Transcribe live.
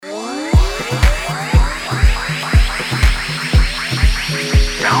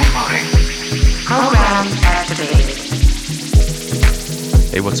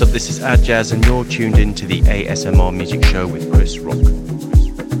What's up? This is Ad Jazz, and you're tuned in to the ASMR Music Show with Chris Rock.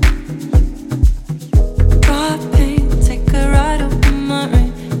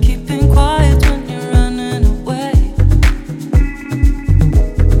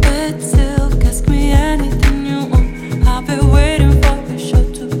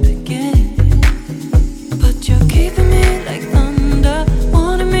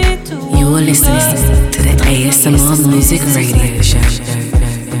 ASMR Music Radio Show.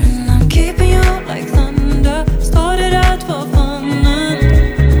 I'm keeping you like thunder. Started out for fun,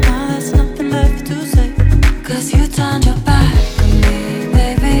 and now there's nothing left to say. 'Cause you turned your back on me,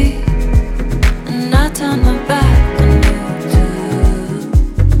 baby, and I turned my back on you too.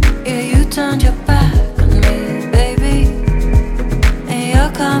 Yeah, you turned your back on me, baby, and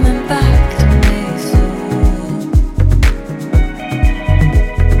you're coming back to me soon.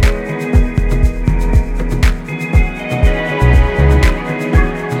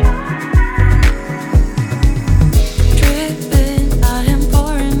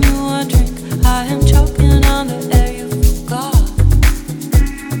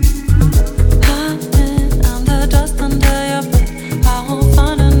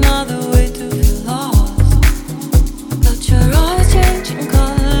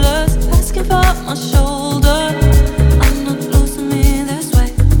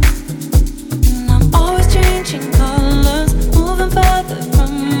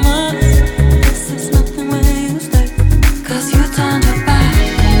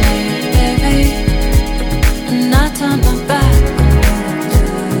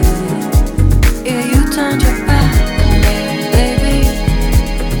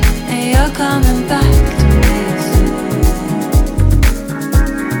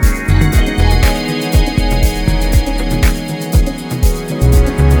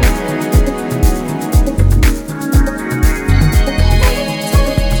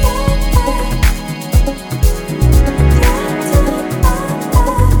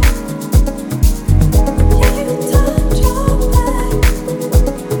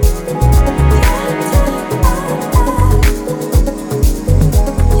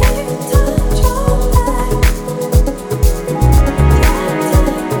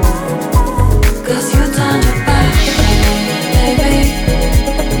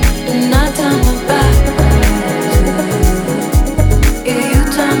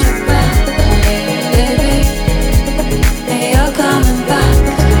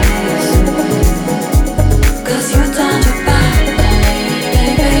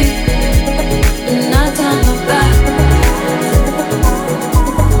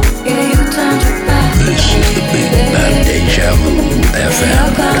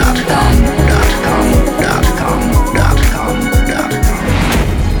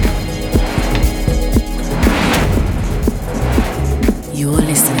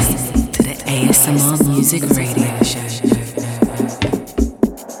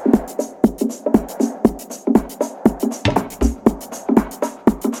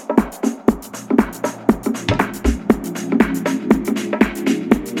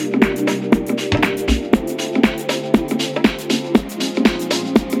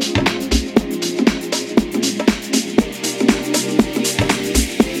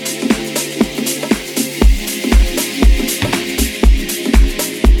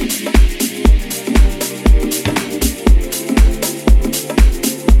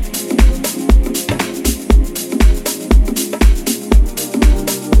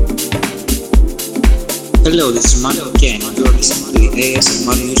 Hello, this is Mauro again, and you are listening to the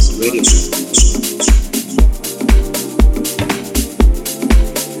ASMR Music Radio Show.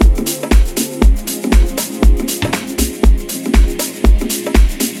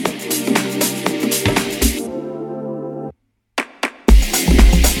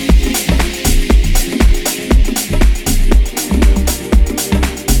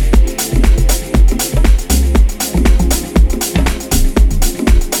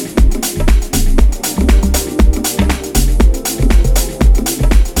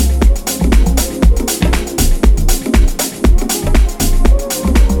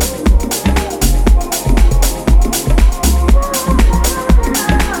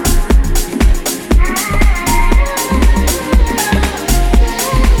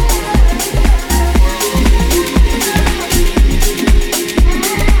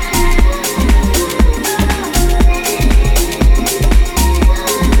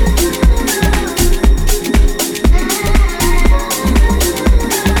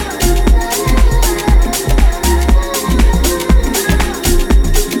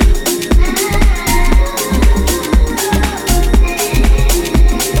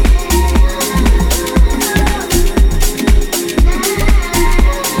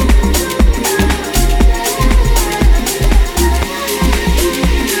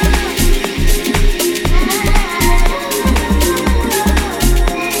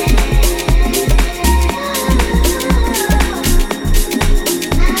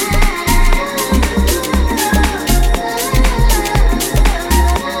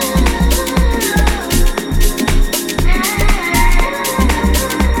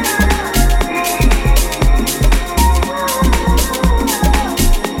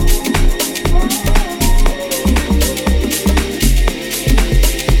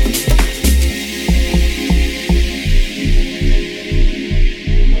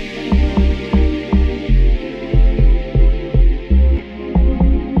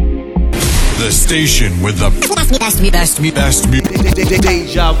 station with the best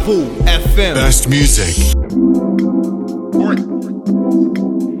Deja Vu FM. Best music.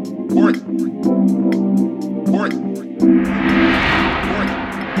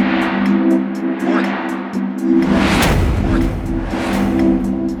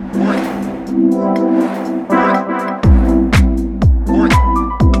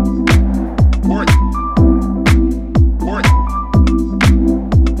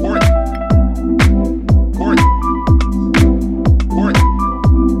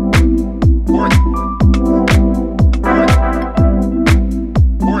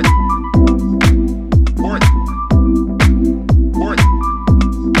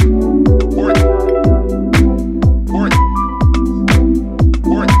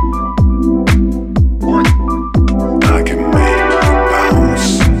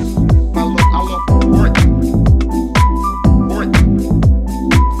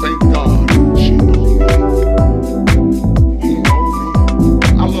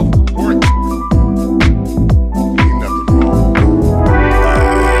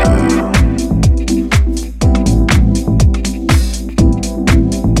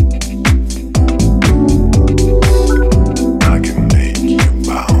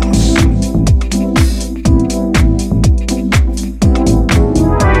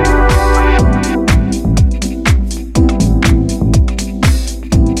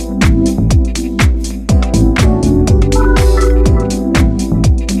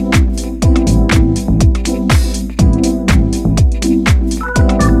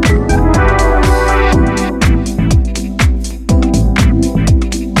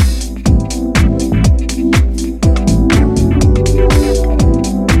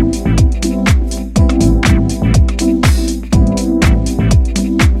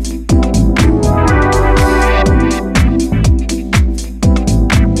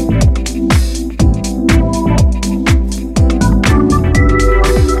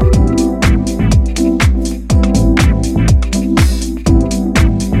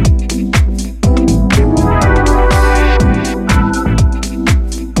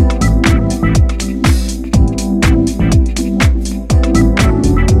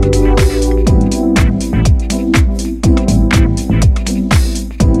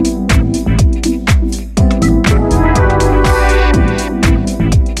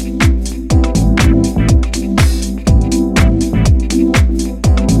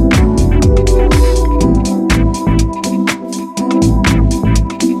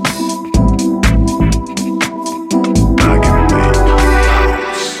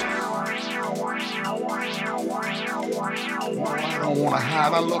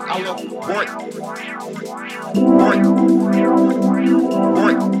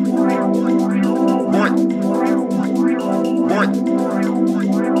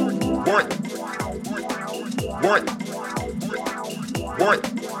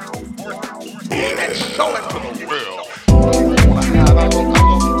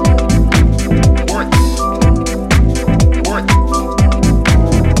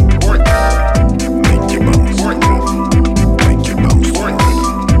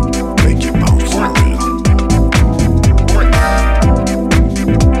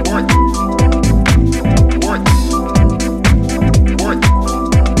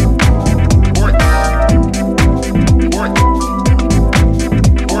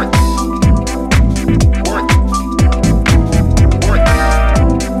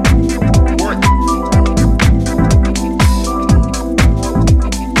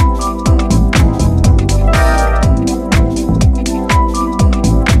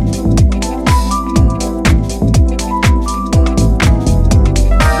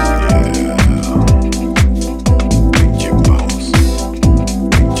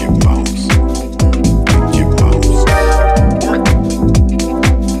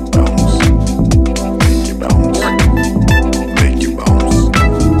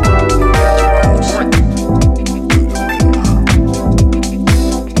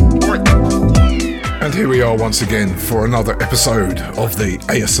 Once again for another episode of the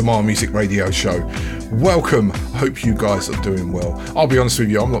ASMR Music Radio Show. Welcome. I hope you guys are doing well. I'll be honest with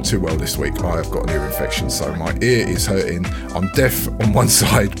you, I'm not too well this week. I have got an ear infection, so my ear is hurting. I'm deaf on one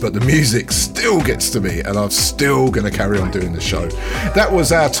side, but the music still gets to me, and I'm still going to carry on doing the show. That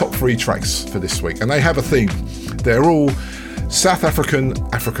was our top 3 tracks for this week, and they have a theme. They're all South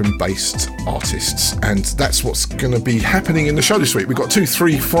African-based artists, and that's what's going to be happening in the show this week. We've got 2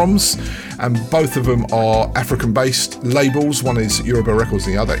 3 froms, and both of them are African-based labels. One is Yoruba Records,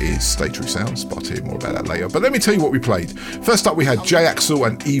 and the other is Stay True Sounds, but I'll tell you more about that later. But let me tell you what we played. First up, we had J.Axel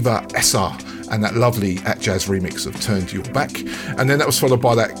and Eva Essa, and that lovely At Jazz remix of Turned Your Back, and then that was followed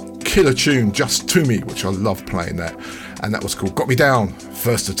by that killer tune, Just-Tumi, which I love playing that. And that was called Got Me Down,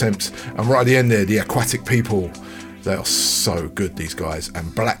 first attempt. And right at the end there, the Aquatic People. They are so good, these guys.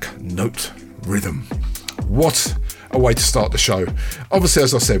 And Black Note Rhythm. What a way to start the show. Obviously,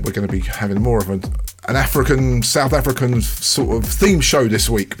 as I said, we're going to be having more of an African, South African sort of theme show this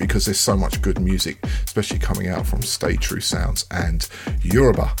week because there's so much good music, especially coming out from Stay True Sounds and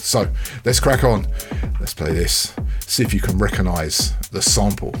Yoruba. So let's crack on. Let's play this. See if you can recognise the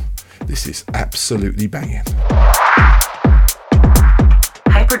sample. This is absolutely banging.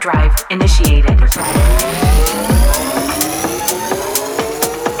 Hyperdrive initiated.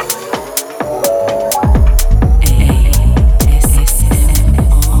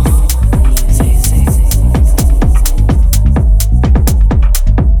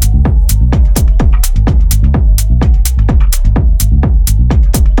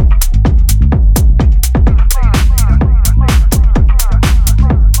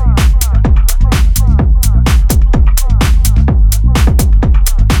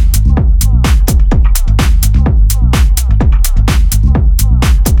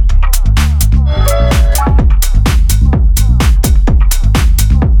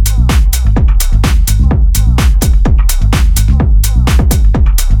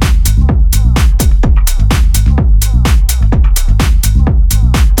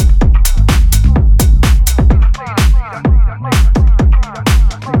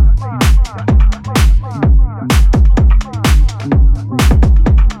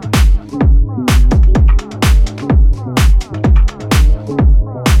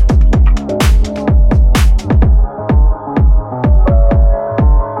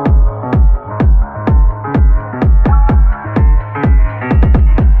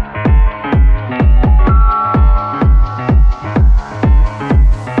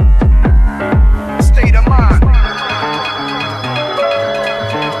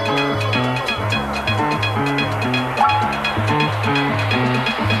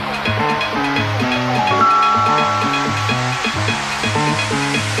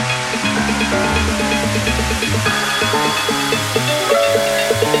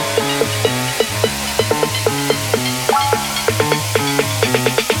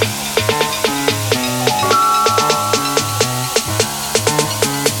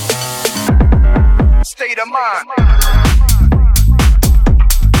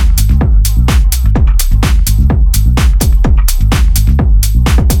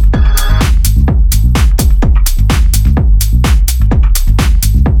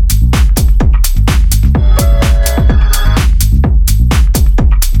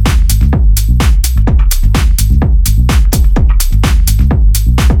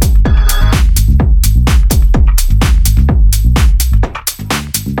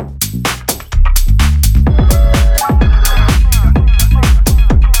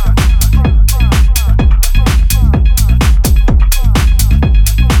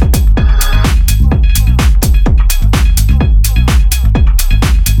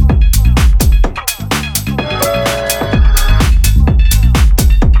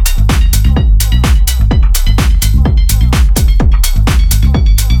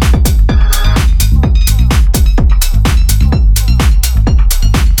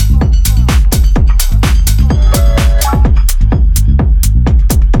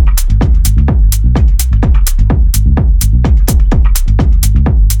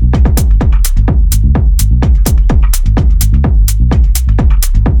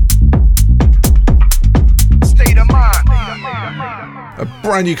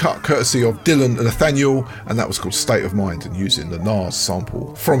 Brand new cut courtesy of Dillon Nathaniel, and that was called State of Mind, and using the Nas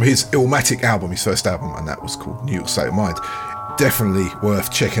sample from his Illmatic album, his first album, and that was called New York State of Mind. Definitely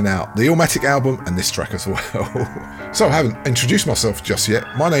worth checking out the Illmatic album and this track as well. So I haven't introduced myself just yet.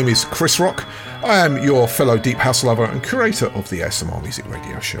 My name is Chris Rock. I am your fellow deep house lover and curator of the ASMR Music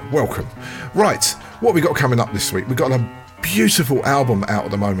Radio Show. Welcome. Right, what we got coming up this week? We got a beautiful album out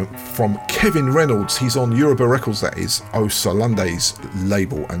at the moment from Kevin Reynolds. He's on Yoruba Records, that is O Solande's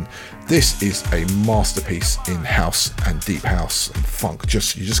label, and this is a masterpiece in house and deep house and funk. You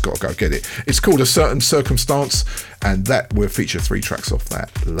just got to go get it. It's called A Certain Circumstance, and that will feature 3 tracks off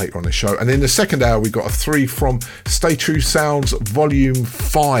that later on the show. And in the second hour, we got a 3 from Stay True Sounds Volume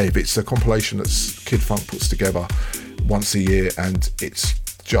 5. It's a compilation that Kid Funk puts together once a year, and it's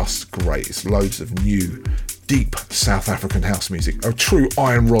just great. It's loads of new deep South African house music, a true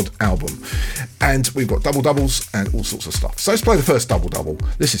iron rod album. And we've got double doubles and all sorts of stuff. So let's play the first double double.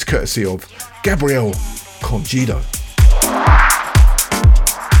 This is courtesy of Gabriele Congedo.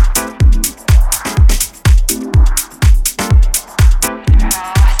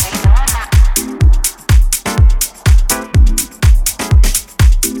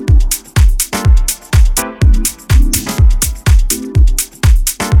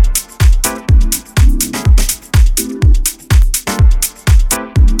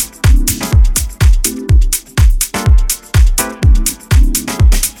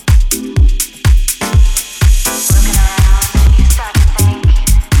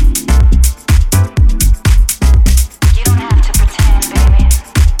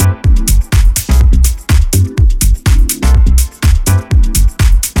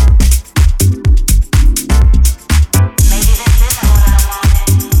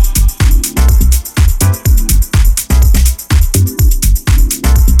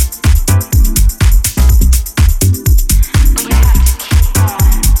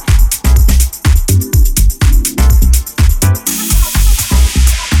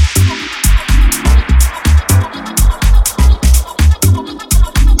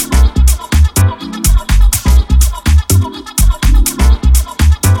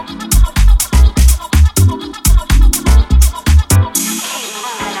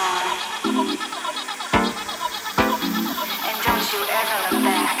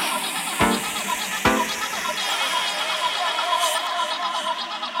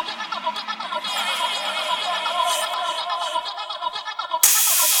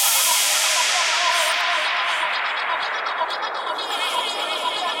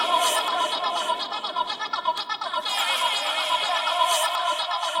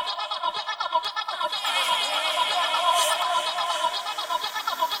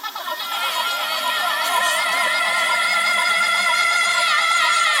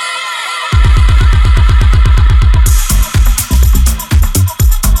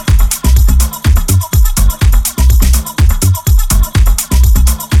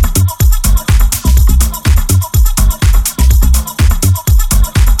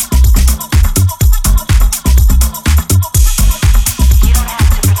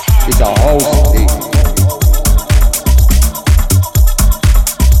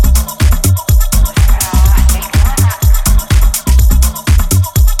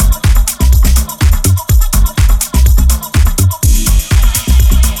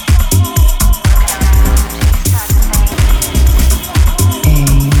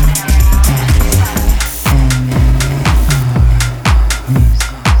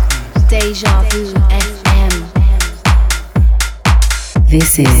 Deja Vu FM.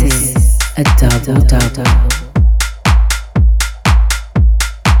 This is a double.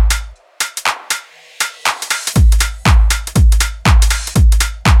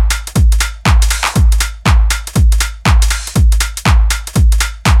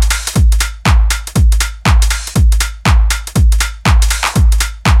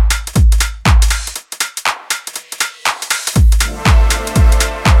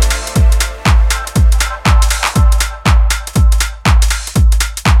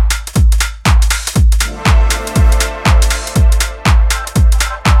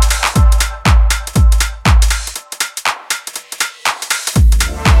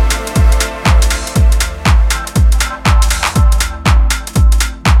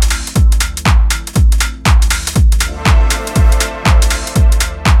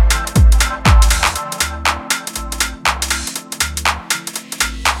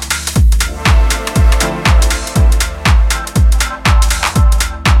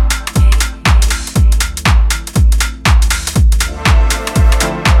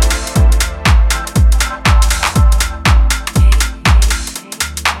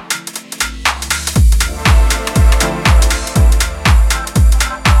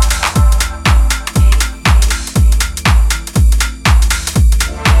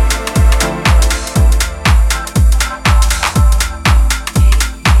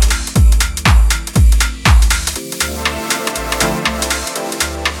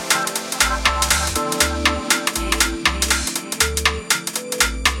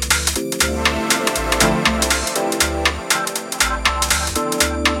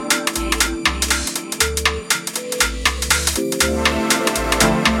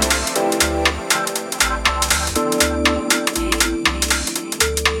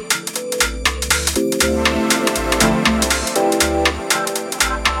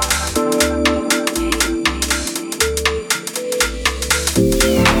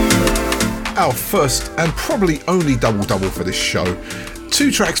 Our first and probably only double for this show.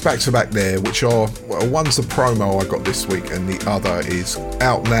 2 tracks back to back there, which are, well, one's a promo I got this week and the other is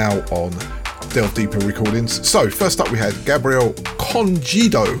out now on Delve Deeper Recordings. So first up we had Gabriele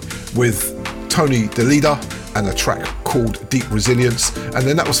Congedo with Tony Deledda and a track called Deep Resilience, and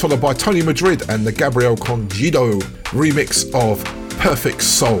then that was followed by Tony Madrid and the Gabriele Congedo remix of Perfect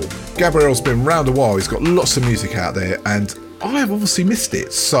Soul. Gabrielle's been round a while, he's got lots of music out there and I have obviously missed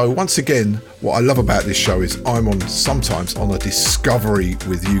it. So once again, what I love about this show is I'm sometimes on a discovery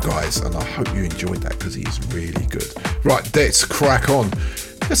with you guys, and I hope you enjoyed that because he's really good. Right, let's crack on.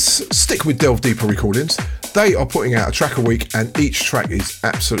 Let's stick with Delve Deeper Recordings. They are putting out a track a week and each track is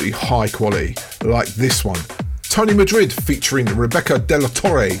absolutely high quality, like this one. Tony Madrid featuring Rebecca Della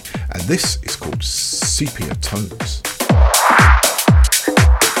Torre, and this is called Sepia Tones.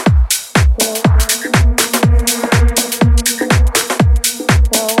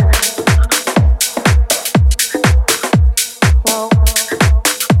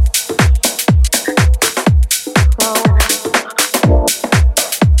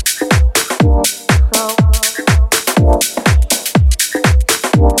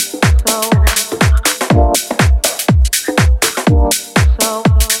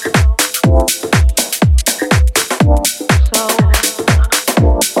 So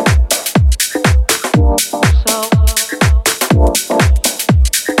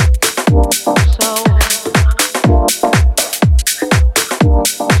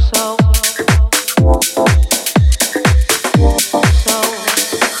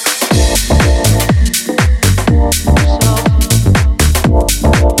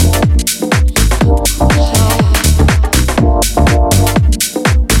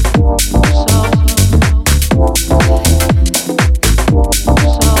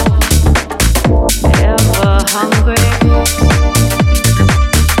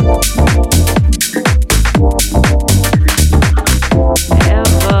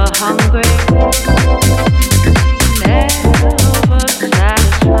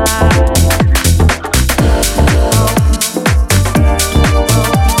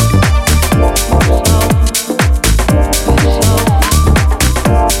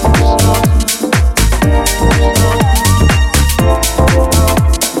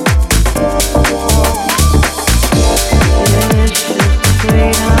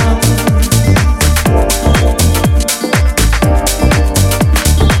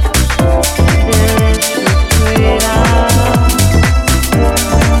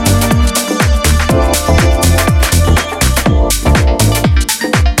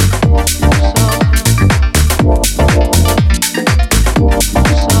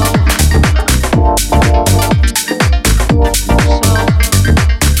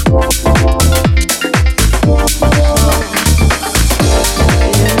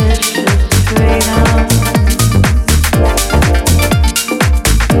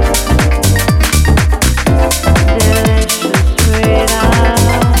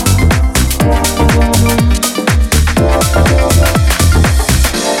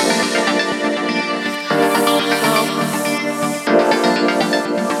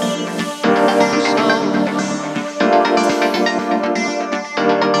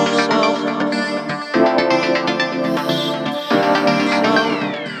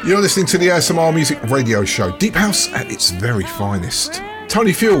You're listening to the ASMR Music Radio Show, Deep House at its very finest.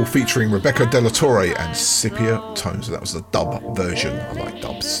 Tony Fuel featuring Rebecca Della Torre and Sepia Tones. That was the dub version. I like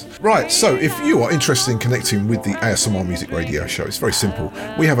dubs. Right, so if you are interested in connecting with the ASMR Music Radio Show, it's very simple.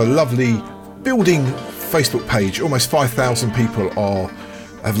 We have a lovely building Facebook page. Almost 5,000 people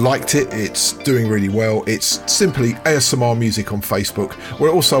have liked it. It's doing really well. It's simply ASMR Music on Facebook. We're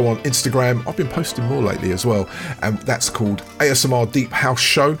also on Instagram. I've been posting more lately as well, and that's called ASMR Deep House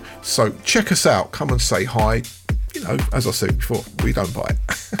Show. So check us out. Come and say hi. You know, as I said before, we don't bite.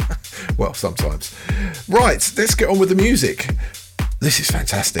 Well, sometimes. Right, let's get on with the music. This is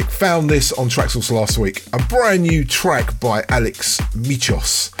fantastic. Found this on Traxsource last week. A brand new track by Alex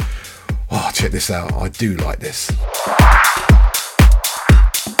Michos. Oh, check this out. I do like this.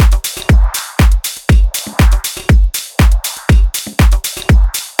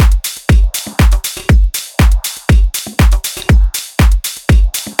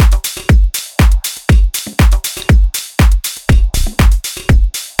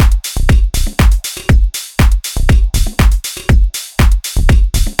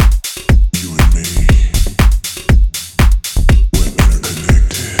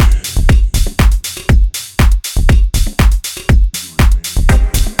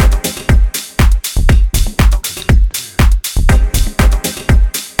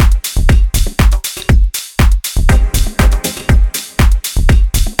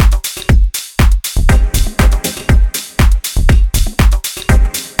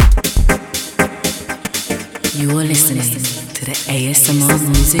 You're listening to the ASMR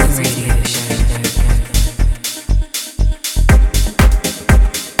Music Radio Show.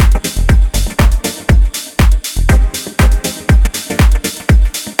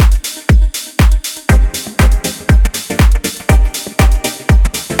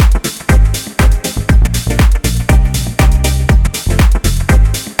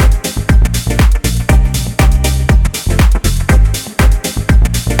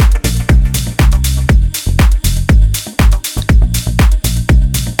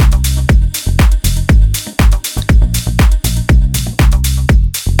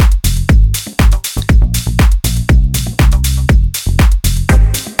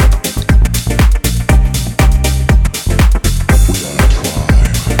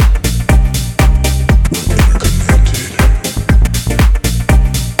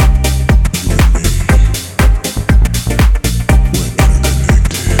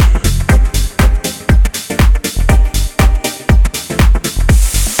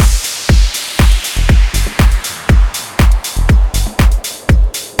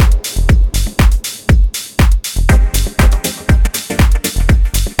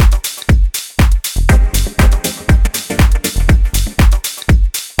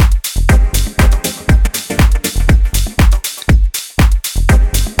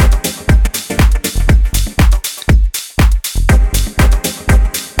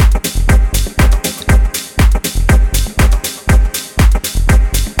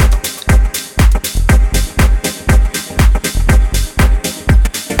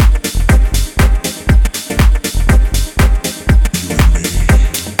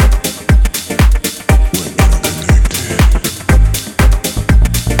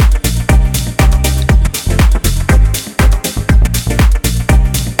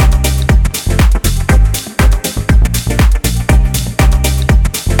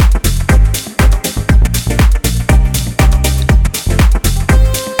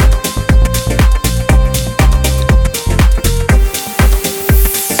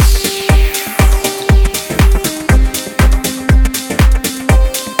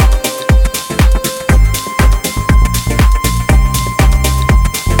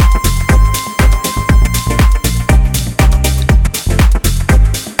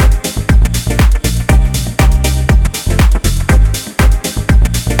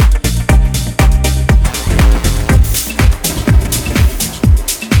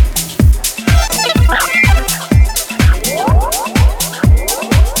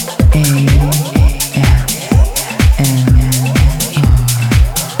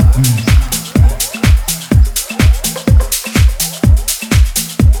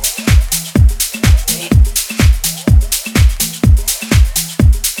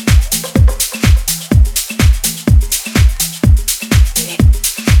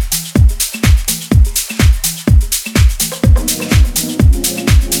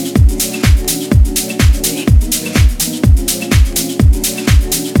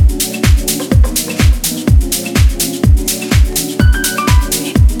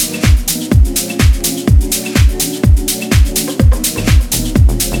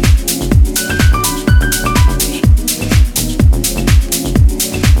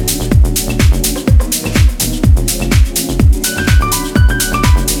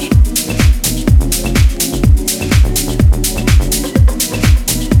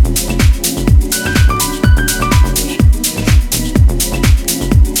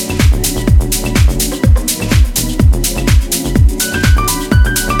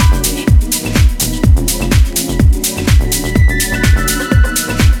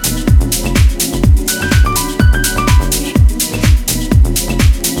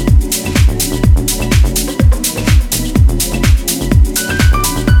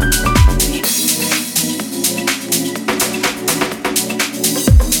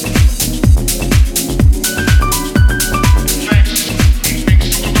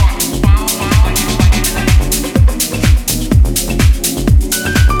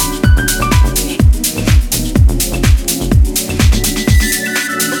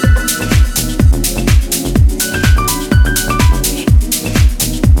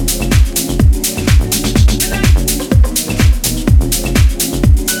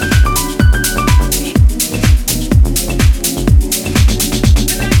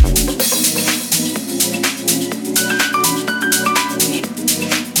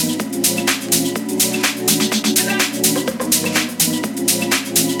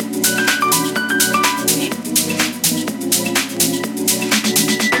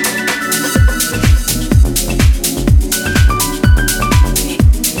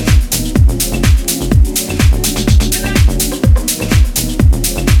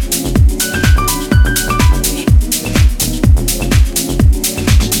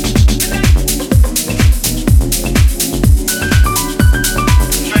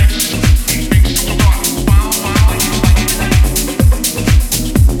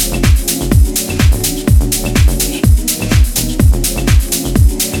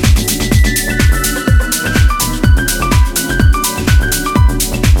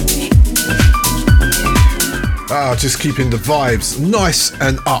 just keeping the vibes nice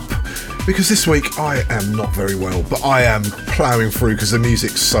and up. Because this week I am not very well, but I am ploughing through because the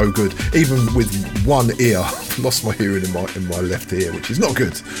music's so good. Even with one ear, I've lost my hearing in my left ear, which is not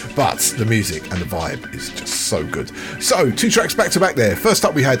good. But the music and the vibe is just so good. So, 2 tracks back to back there. First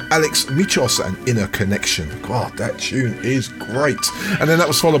up we had Alex Michos and Inner Connection. God, that tune is great. And then that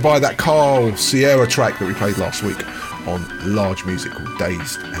was followed by that Karl Sierra track that we played last week on Large Music called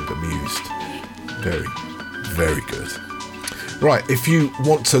Dazed and Amused. Very, very good. Right, if you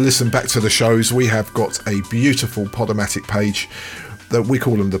want to listen back to the shows, we have got a beautiful Podomatic page that we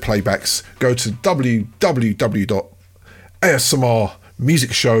call them the playbacks. Go to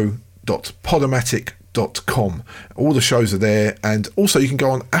www.asmrmusicshow.podomatic.com. All the shows are there, and also you can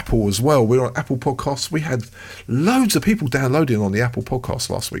go on Apple as well. We're on Apple Podcasts. We had loads of people downloading on the Apple Podcast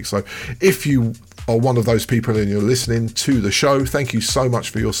last week, so if you are one of those people and you're listening to the show, thank you so much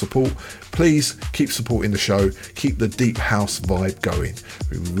for your support. Please keep supporting the show, keep the deep house vibe going.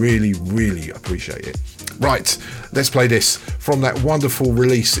 We really, really appreciate it. Right, let's play this from that wonderful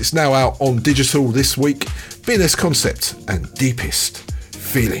release. It's now out on digital this week. B&S Concept and Deepest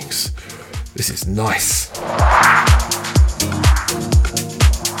Feelings. This is nice.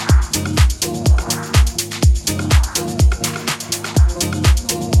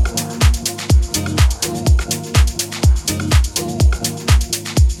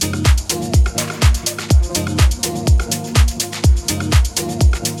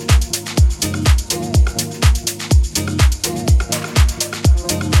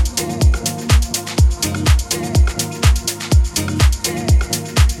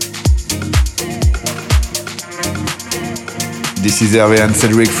 This is Hervé and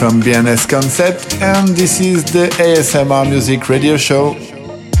Cedric from B&S Concept, and this is the ASMR Music Radio Show.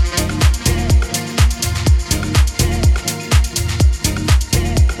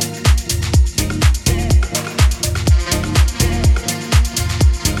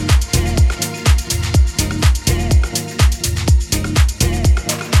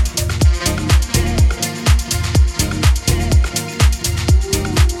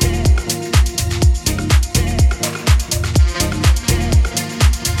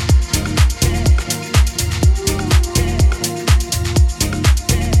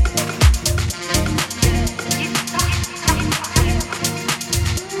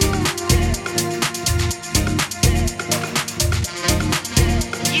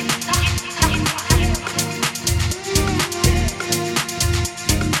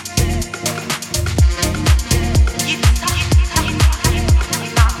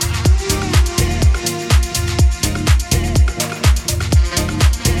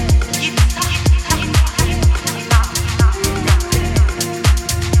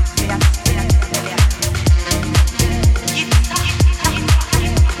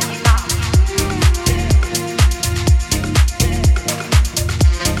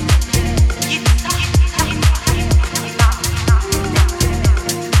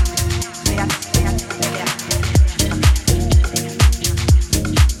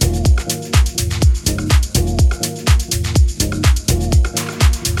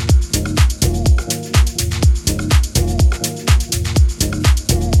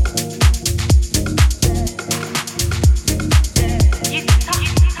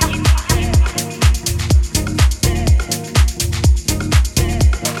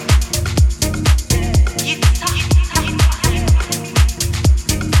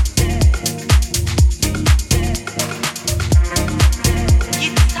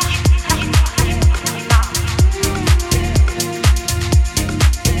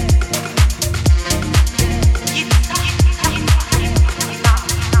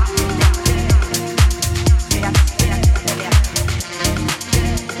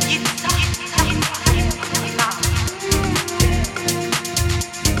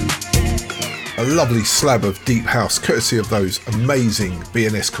 Lovely slab of deep house courtesy of those amazing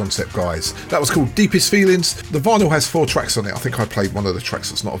B&S Concept guys. That was called Deepest Feelings. The vinyl has 4 tracks on it. I think I played one of the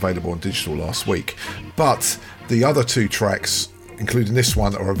tracks that's not available on digital last week, but the other 2 tracks, including this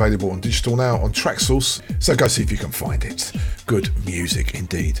one, are available on digital now on Traxsource, so go see if you can find it. Good music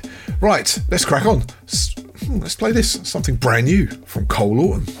indeed. Right, let's crack on. Let's play this, something brand new from Col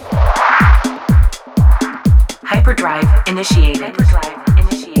Lawton. Hyperdrive initiated. Hyperdrive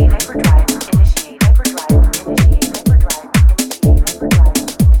initiated. Hyperdrive.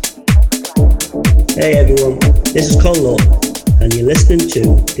 Hey everyone, this is Col Lawton, and you're listening to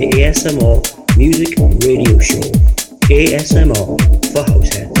the ASMR Music Radio Show. ASMR for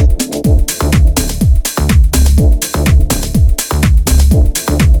Househeads.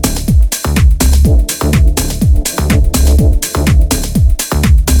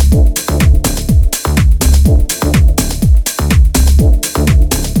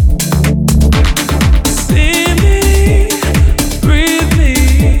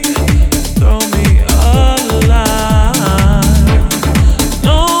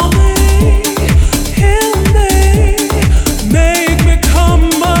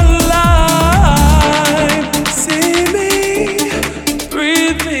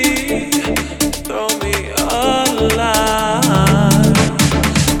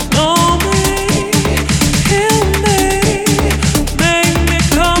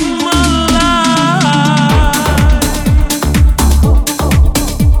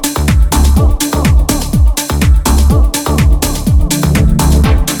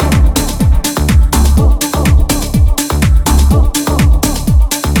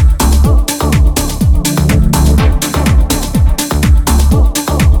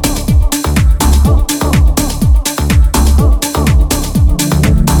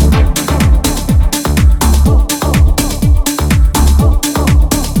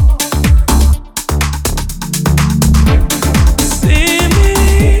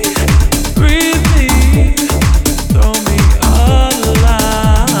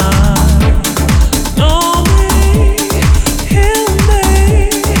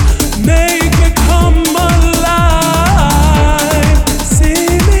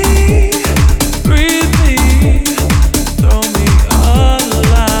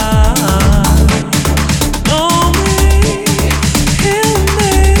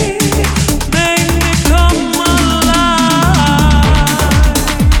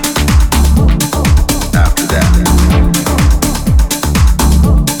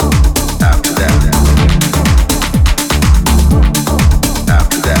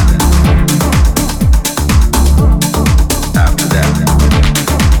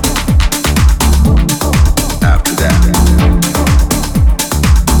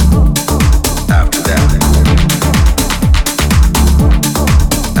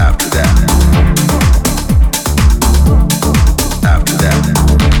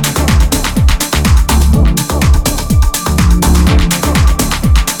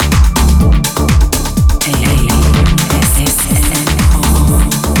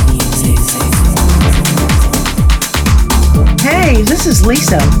 This is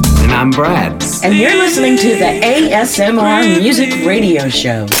Lisa. And I'm Brad. And you're listening to the ASMR Music Radio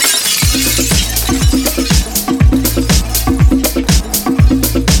Show.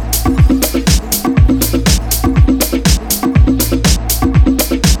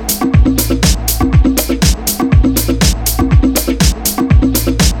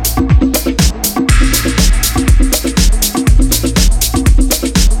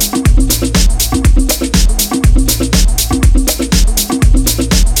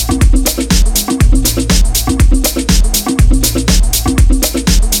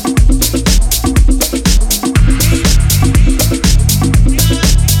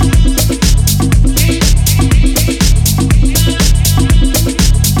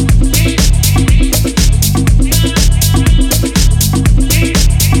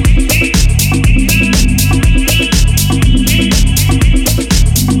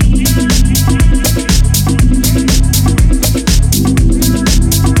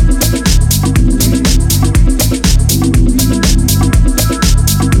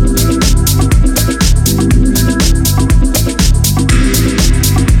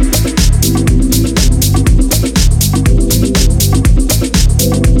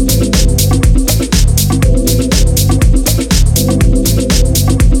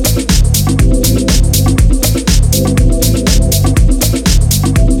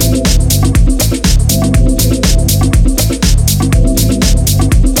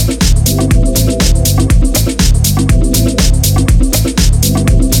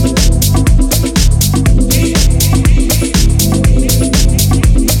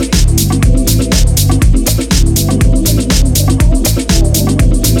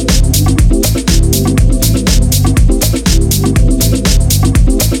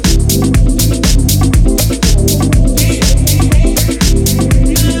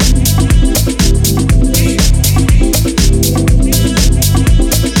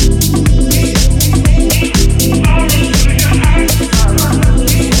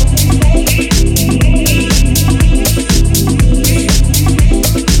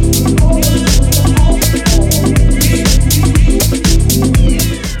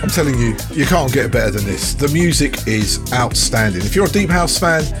 You can't get better than this. The music is outstanding. If you're a Deep House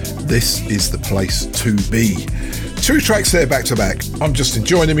fan, this is the place to be. 2 tracks there back to back. I'm just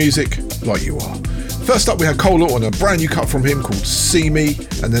enjoying the music like you are. First up we had Col Lawton, a brand new cut from him called See Me,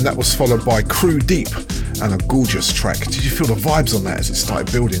 and then that was followed by Crew Deep and a gorgeous track. Did you feel the vibes on that as it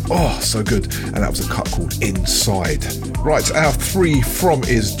started building? Oh, so good. And that was a cut called Inside. Right, our 3 from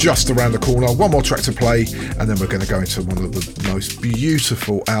is just around the corner. One more track to play, and then we're going to go into one of the most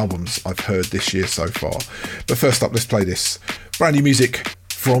beautiful albums I've heard this year so far. But first up, let's play this. Brand new music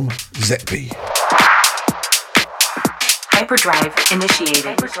from Zetbee. Hyperdrive initiated.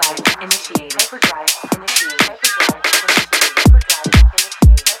 Hyperdrive initiated. Hyperdrive initiated.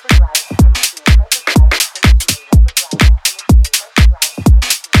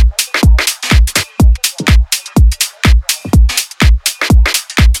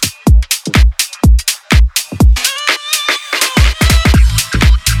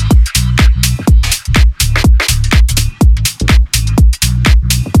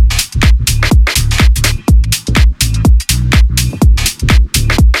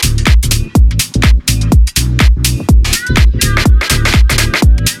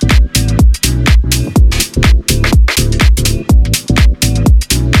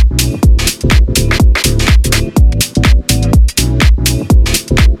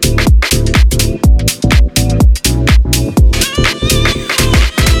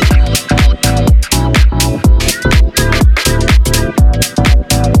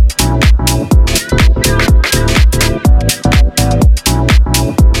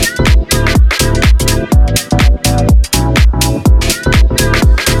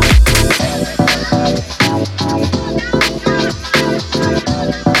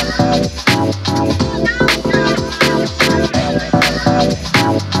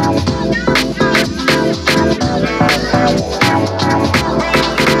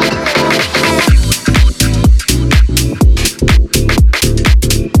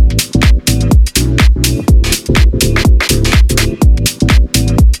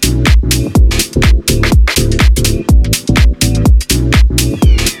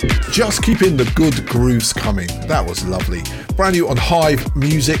 Just keeping the good grooves coming. That was lovely. Brand new on Hive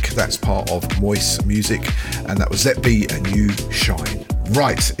Music. That's part of Moist Music. And that was Zetbee and You Shine.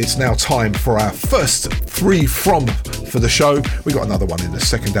 Right, it's now time for our first 3 from for the show. We got another one in the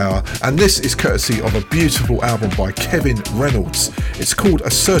second hour, and this is courtesy of a beautiful album by Kevin Reynolds. It's called A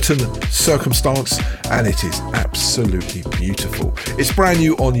Certain Circumstance, and it is absolutely beautiful. It's brand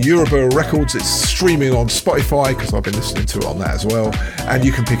new on Yoruba Records. It's streaming on Spotify, because I've been listening to it on that as well, and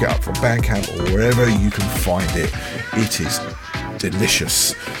you can pick it up from Bandcamp or wherever you can find it. It is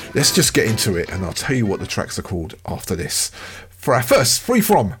delicious. Let's just get into it, and I'll tell you what the tracks are called after this. For our first, Free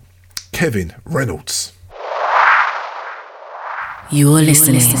From Kevin Reynolds. You are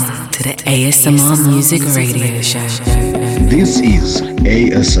listening to the ASMR Music Radio Show. This is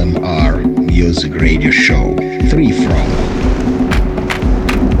ASMR Music Radio Show. Three From.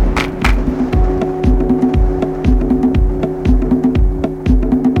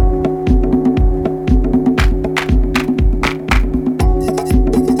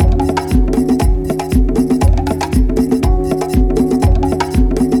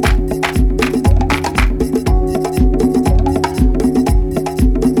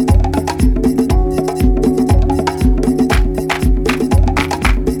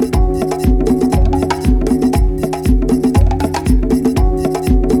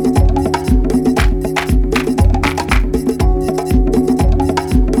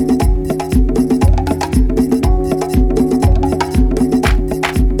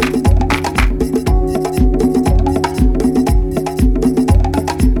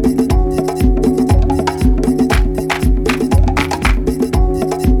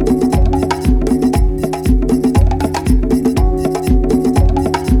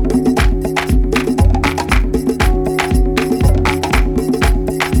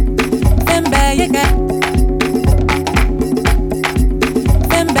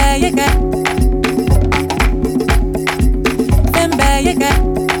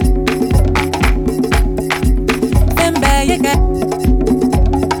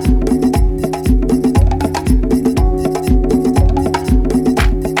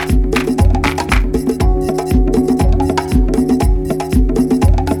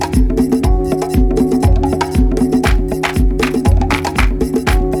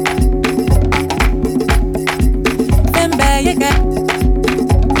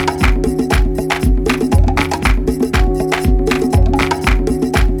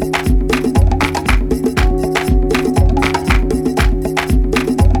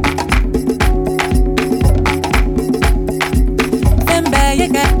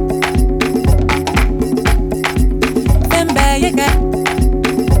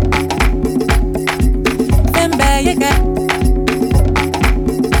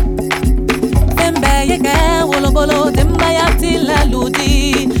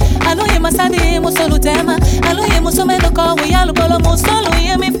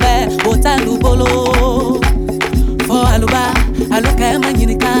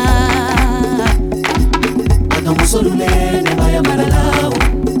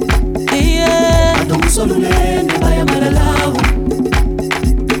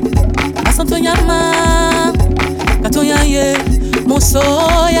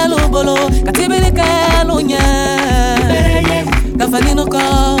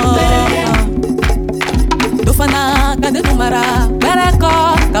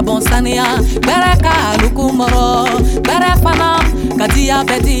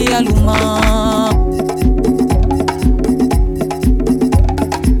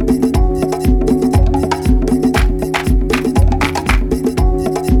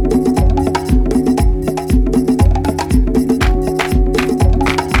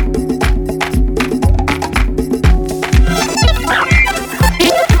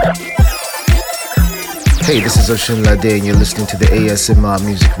 And you're listening to the ASMR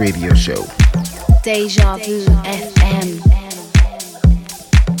Music Radio Show. Deja Vu FM.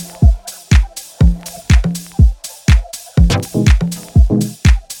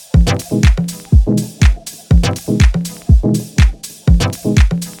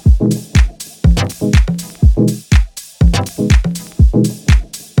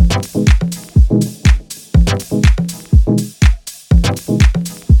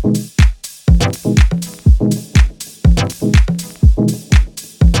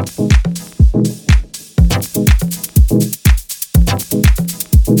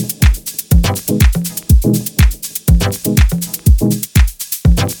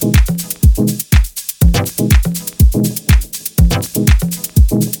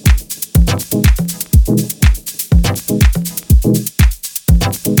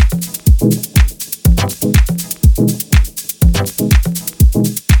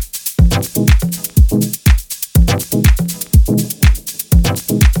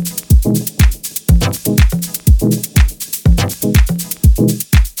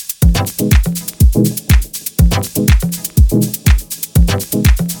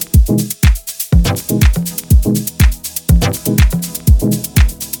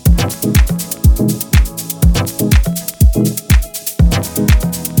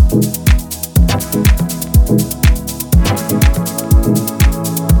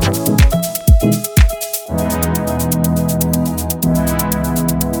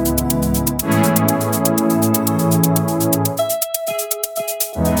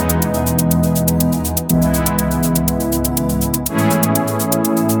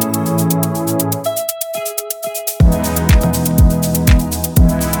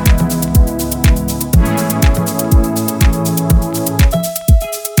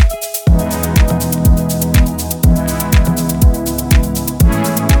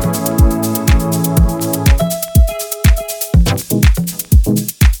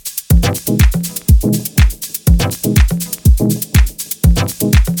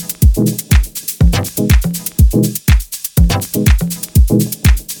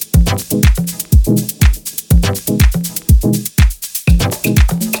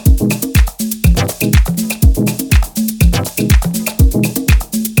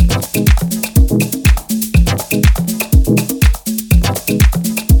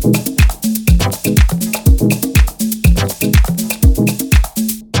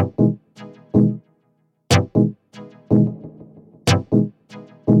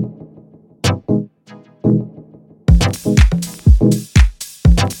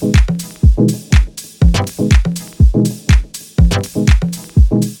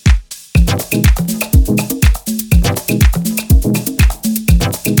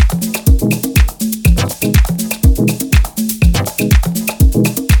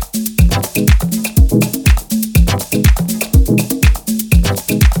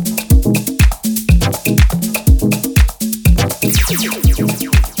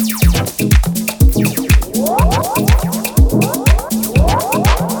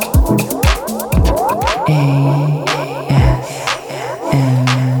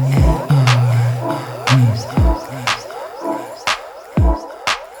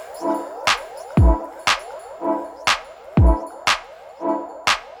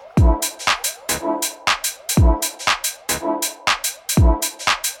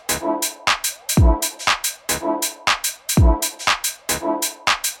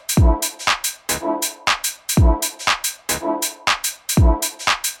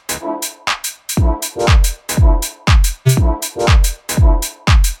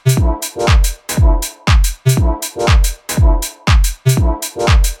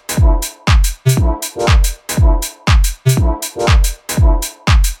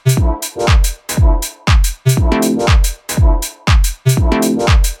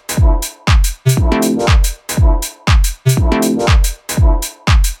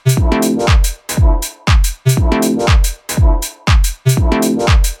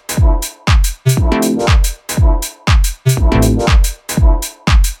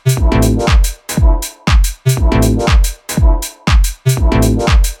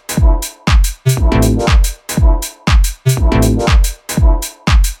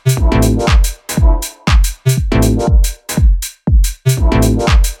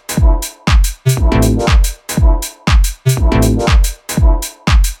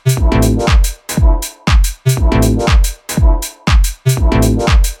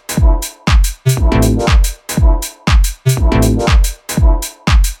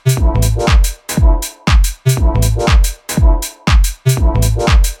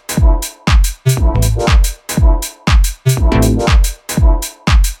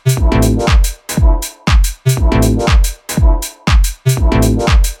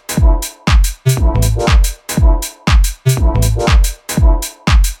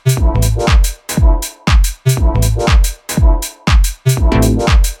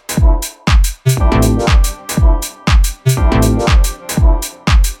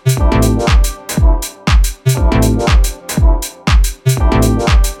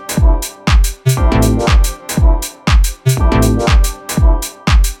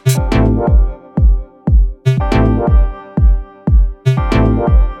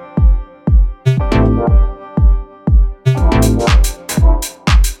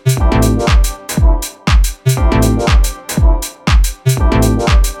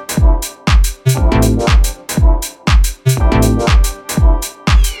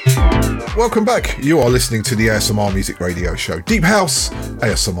 Welcome back. You are listening to the ASMR Music Radio Show. Deep House,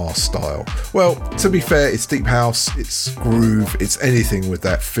 ASMR style. Well, to be fair, it's Deep House, it's groove, it's anything with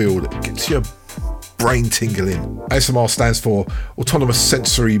that feel that gets your brain tingling. ASMR stands for Autonomous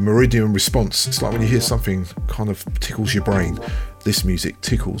Sensory Meridian Response. It's like when you hear something kind of tickles your brain. This music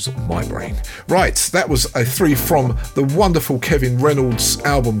tickles my brain. Right, that was a three from the wonderful Kevin Reynolds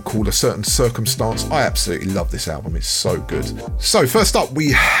album called A Certain Circumstance. I absolutely love this album, it's so good. So first up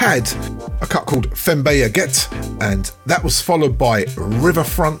we had a cut called Fembeya Get, and that was followed by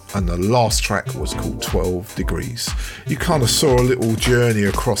Riverfront, and the last track was called 12 Degrees. You kind of saw a little journey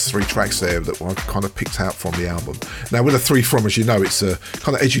across three tracks there that I kind of picked out from the album. Now with a three from, as you know, it's a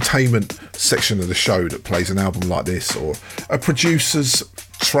kind of edutainment section of the show that plays an album like this, or a producer's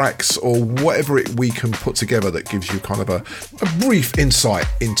tracks, or whatever we can put together that gives you kind of a brief insight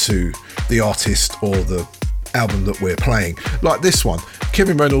into the artist or the album that we're playing. Like this one,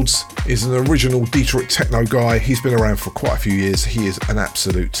 Kevin Reynolds is an original Detroit techno guy. He's been around for quite a few years. He is an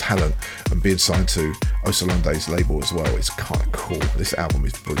absolute talent, and being signed to Osalande's label as well is kind of cool. This album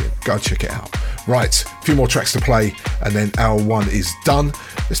is brilliant. Go check it out. Right, a few more tracks to play and then hour one is done.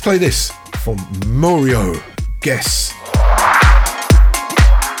 Let's play this from Mauro Ghess.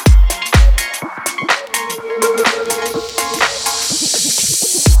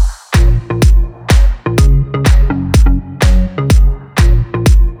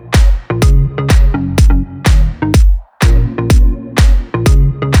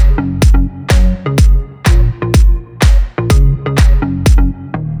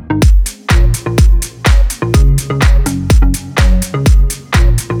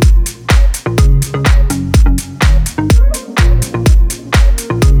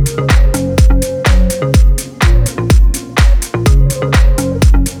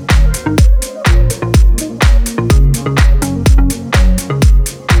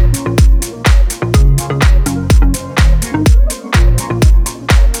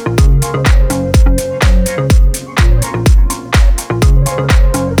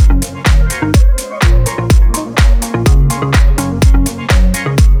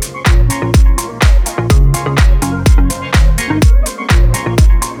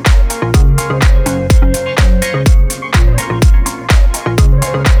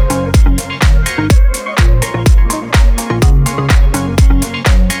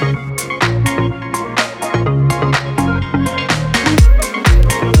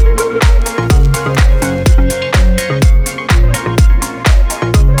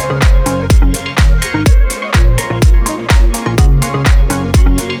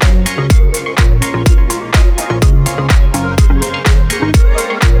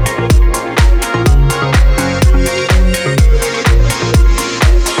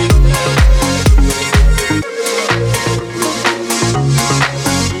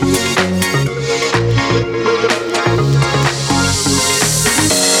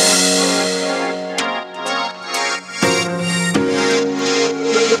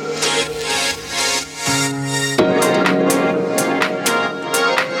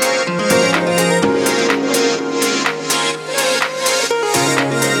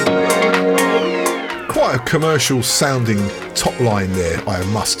 Commercial sounding top line there, I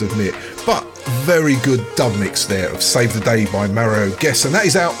must admit, but very good dub mix there of Save the Day by Mauro Ghess, and that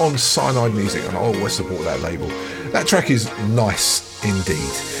is out on Cyanide Music, and I always support that label. That track is nice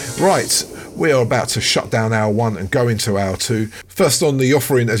indeed. Right, we are about to shut down hour one and go into hour two. First on the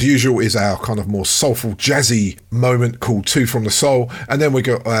offering, as usual, is our kind of more soulful jazzy moment called Two from the Soul, and then we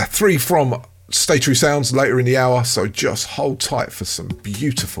got three from Stay True Sounds later in the hour, so just hold tight for some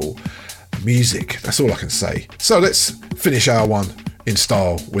beautiful music. That's all I can say. So let's finish hour one in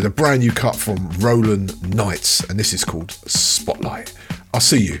style with a brand new cut from Roland Knights, and this is called Spotlight. I'll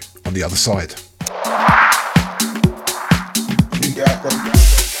see you on the other side. You got them.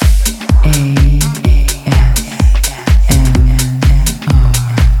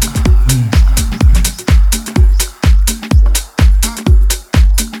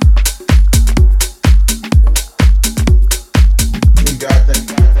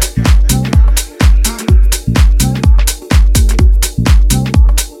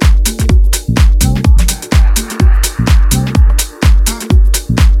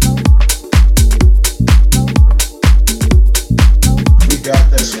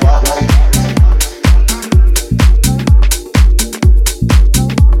 Spotlight.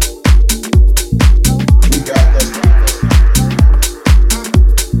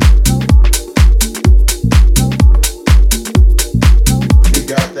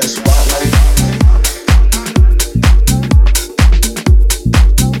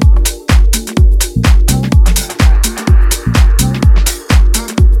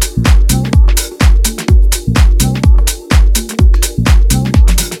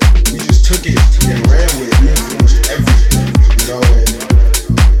 took it and ran with it. We influenced everything, you know. And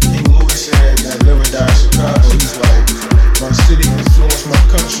King Louis said that live and die in Chicago. He's like, my city influenced my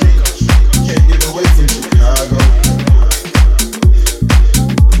country. Can't get away from Chicago.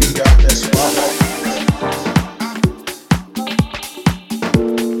 We got that spotlight.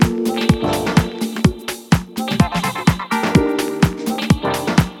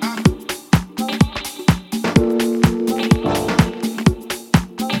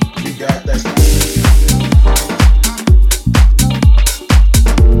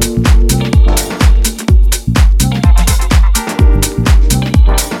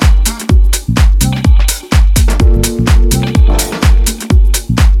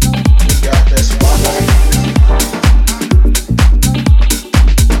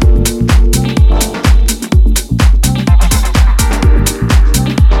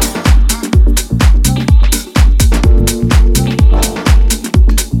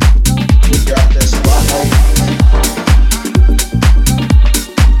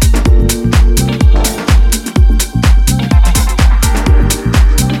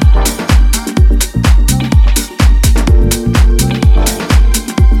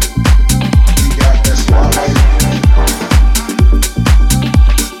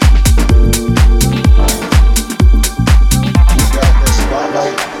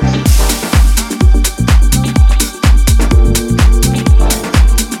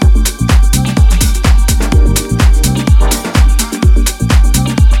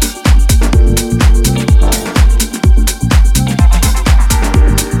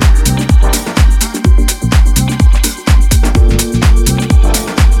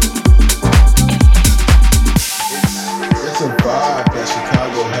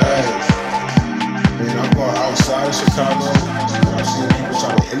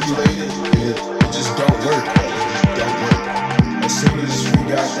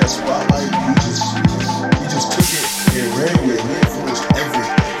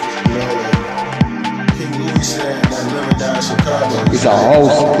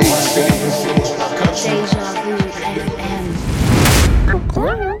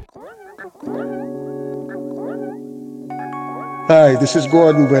 Hi, this is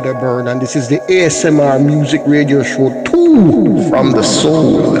Gordon Wedderburn, and this is the ASMR Music Radio Show 2 from the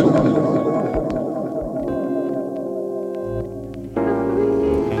Soul.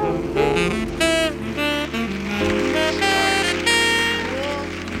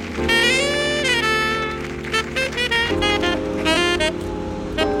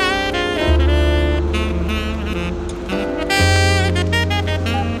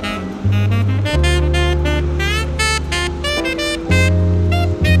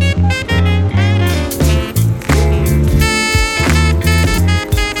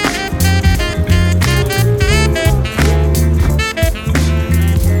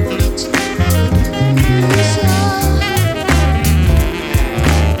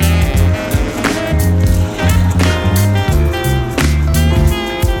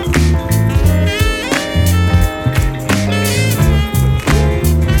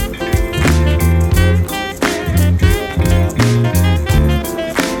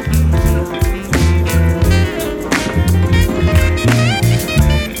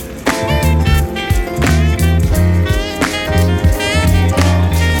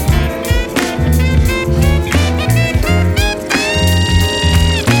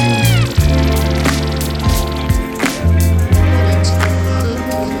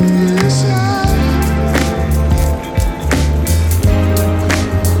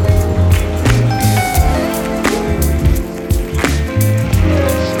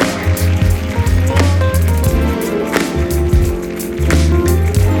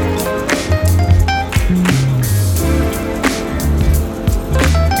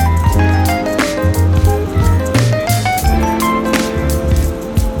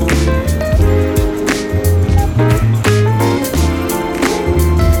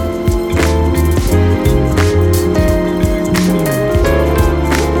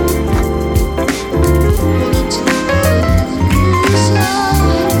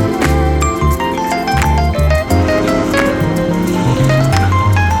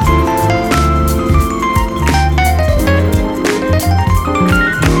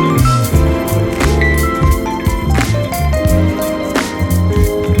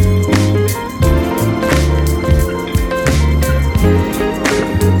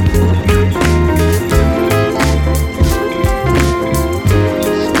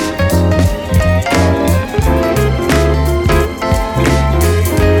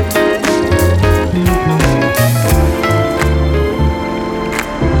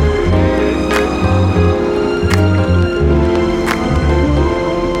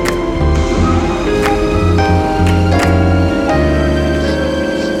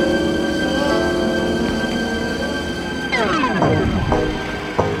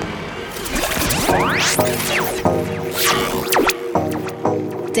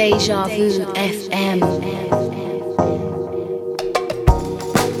 Deja Vu FM.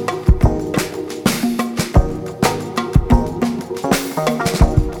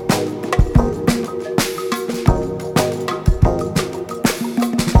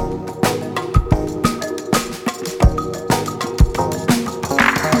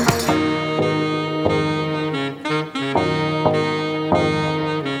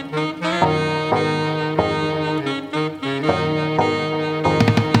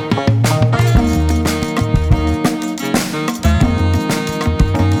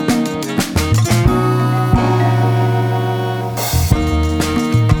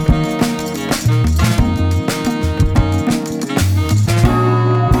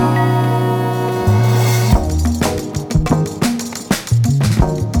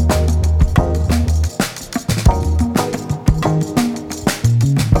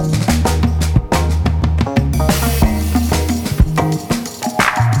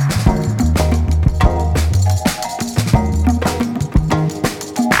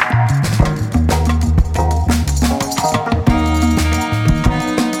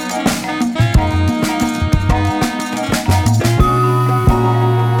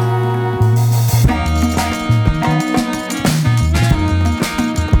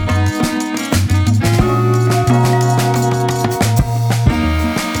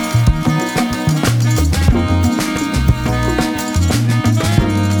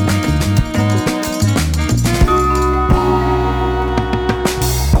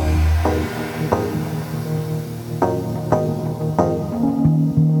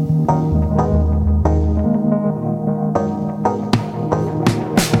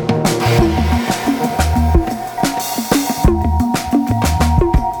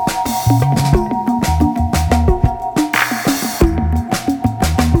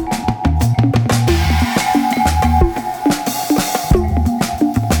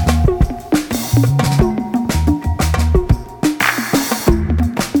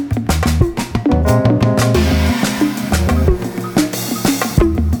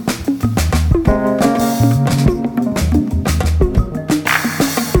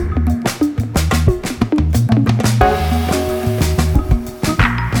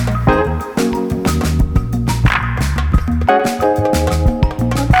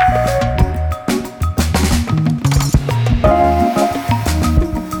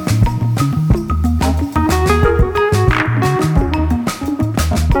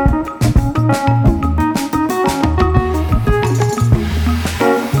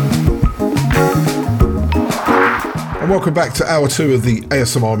 Welcome back to hour 2 of the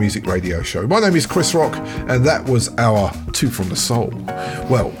ASMR Music Radio Show. My name is Chris Rock, and that was our 2 from the soul.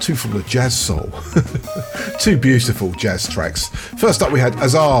 Well, 2 from the jazz soul. 2 beautiful jazz tracks. First up we had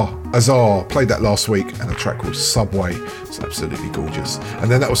Azar Azar, played that last week, and a track called Subway. It's absolutely gorgeous. And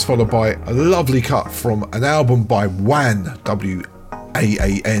then that was followed by a lovely cut from an album by WAAN,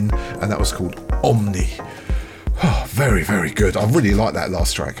 W-A-A-N, and that was called Omni. Oh, very, very good. I really like that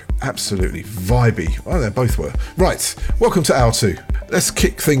last track. Absolutely vibey. Oh, they both were. Right, welcome to hour 2. Let's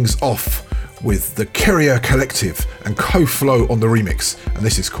kick things off with the Kerrier Collective and Co-Flow on the remix. And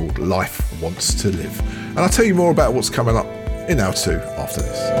this is called Life Wants to Live. And I'll tell you more about what's coming up in hour 2 after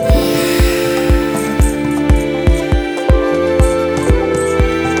this.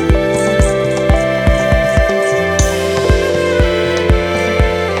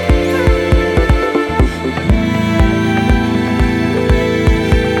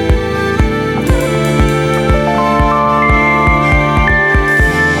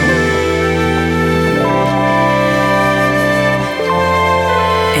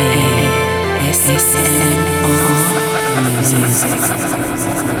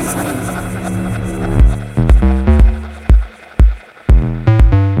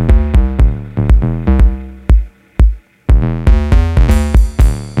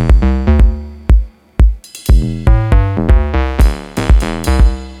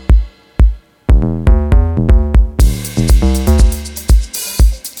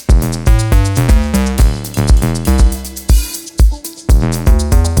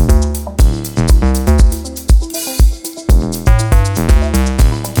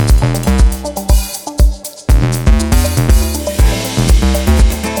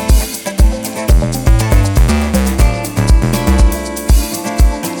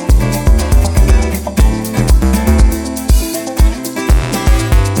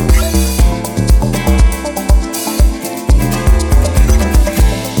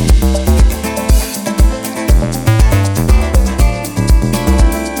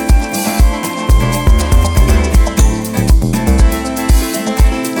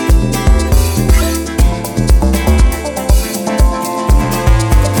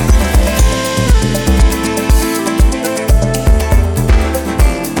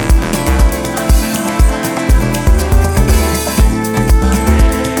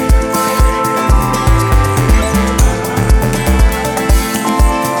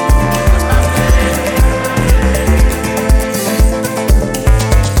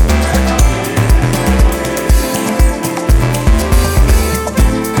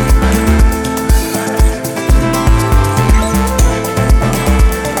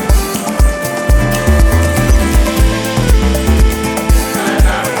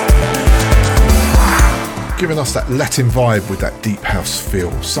 us that Latin vibe with that deep house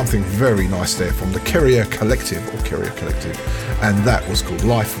feel. Something very nice there from the Kerrier Collective, and that was called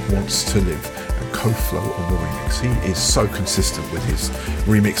Life Wants to Live. And Koflo on the remix. He is so consistent with his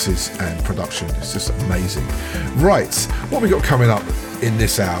remixes and production. It's just amazing. Right, what we got coming up in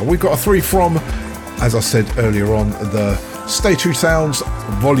this hour? We've got a 3 from, as I said earlier on, the Stay True Sounds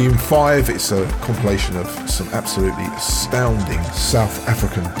Volume 5. It's a compilation of some absolutely astounding South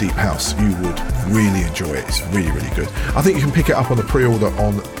African deep house. You would really enjoy it. It's really, really good. I think you can pick it up on the pre-order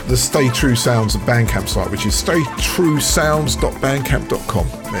on the Stay True Sounds Bandcamp site, which is staytruesounds.bandcamp.com.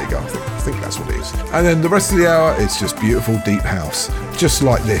 There you go. I think that's what it is. And then the rest of the hour, it's just beautiful deep house. Just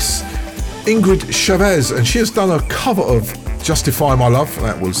like this. Ingrid Chavez, and she has done a cover of Justify My Love,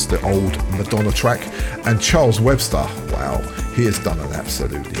 that was the old Madonna track, and Charles Webster, wow, he has done an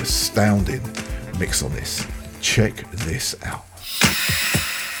absolutely astounding mix on this. Check this out.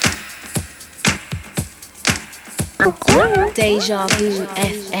 Deja Vu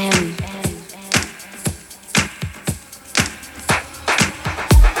FM.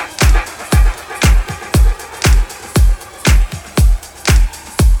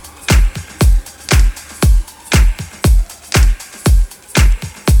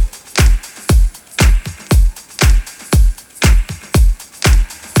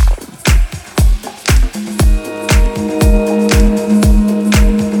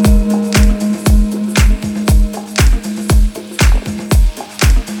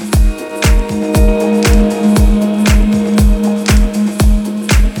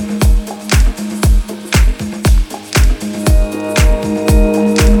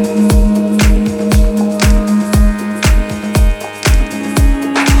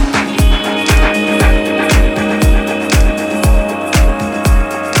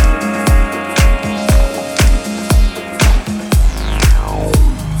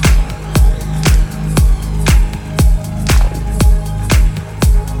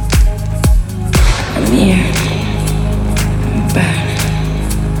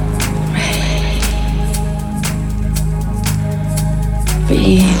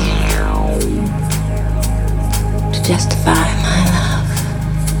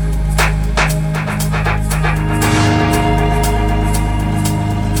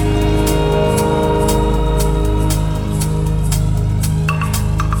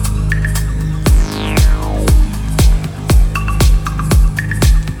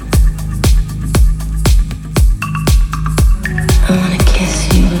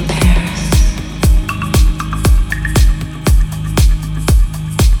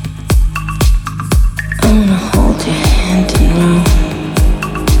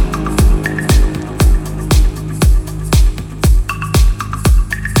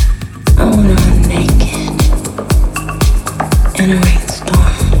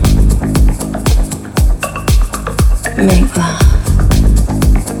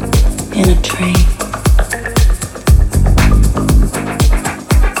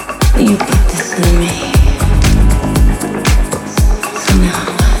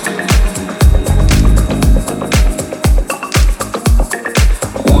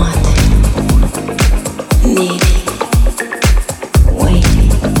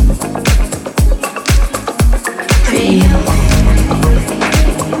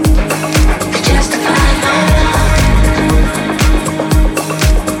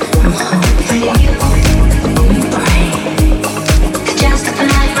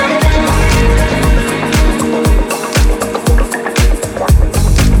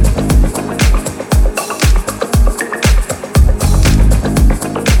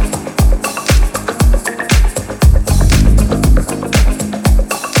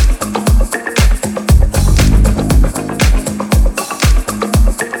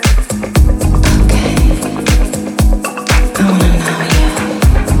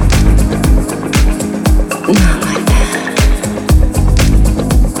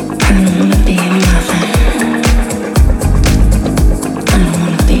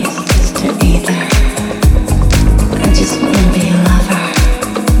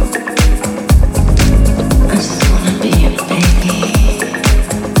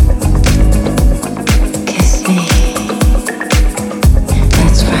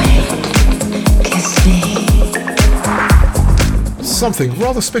 Something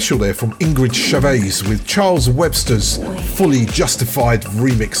rather special there from Ingrid Chavez with Charles Webster's Fully Justified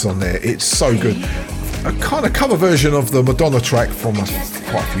remix on there. It's so good. A kind of cover version of the Madonna track from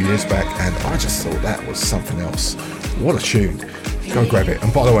quite a few years back, and I just thought that was something else. What a tune. Go grab it.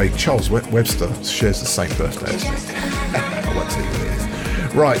 And by the way, Charles Webster shares the same birthday as me. I won't tell you what it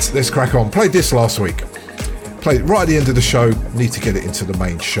is. Right, let's crack on. Played this last week. Played it right at the end of the show. Need to get it into the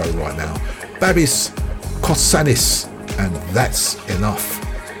main show right now. Babis Kotsanis, and That's Enough.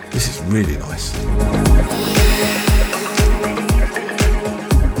 This is really nice.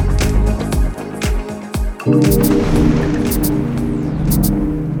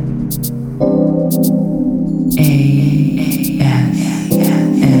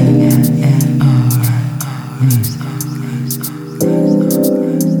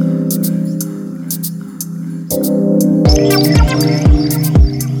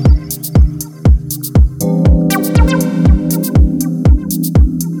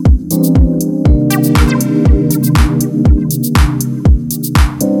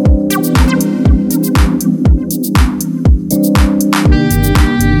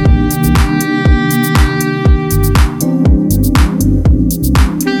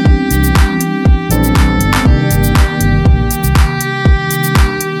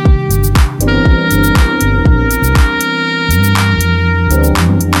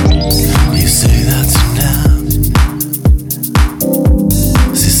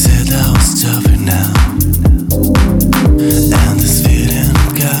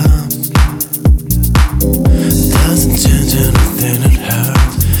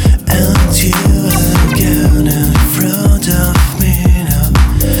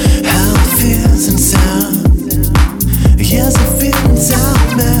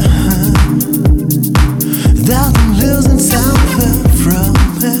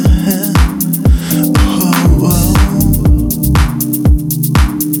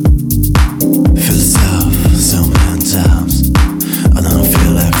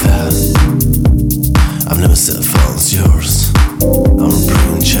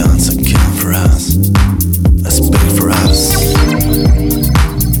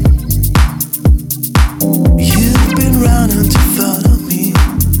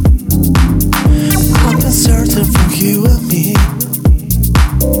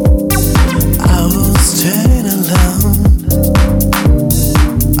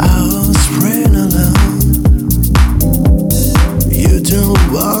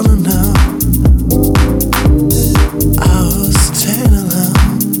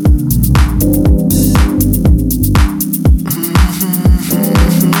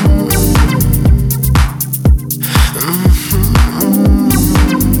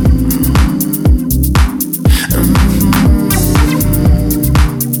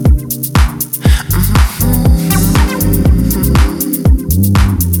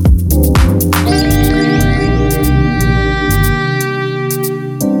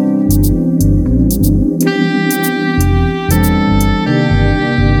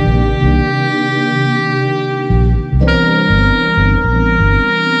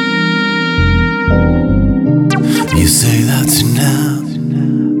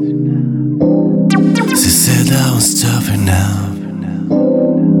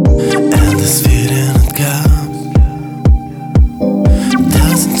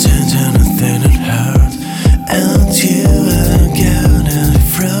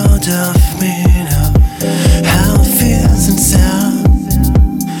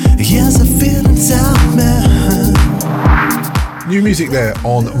 There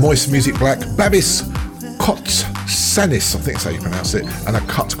on Moist Music Black, Babis Kotsanis, I think that's how you pronounce it, and a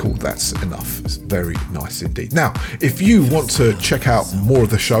cut called That's Enough. It's very nice indeed. Now, if you want to check out more of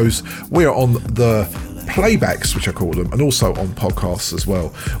the shows, we are on the playbacks, which I call them, and also on podcasts as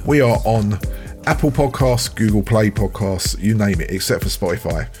well. We are on Apple Podcasts, Google Play Podcasts, you name it, except for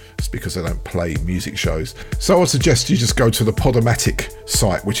Spotify. It's because I don't play music shows. So I would suggest you just go to the Podomatic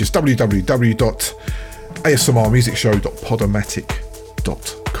site, which is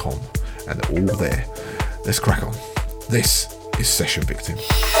www.asmrmusicshow.podomatic.com, and all there. Let's crack on. This is Session Victim.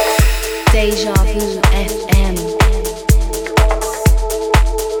 Deja Vu FM.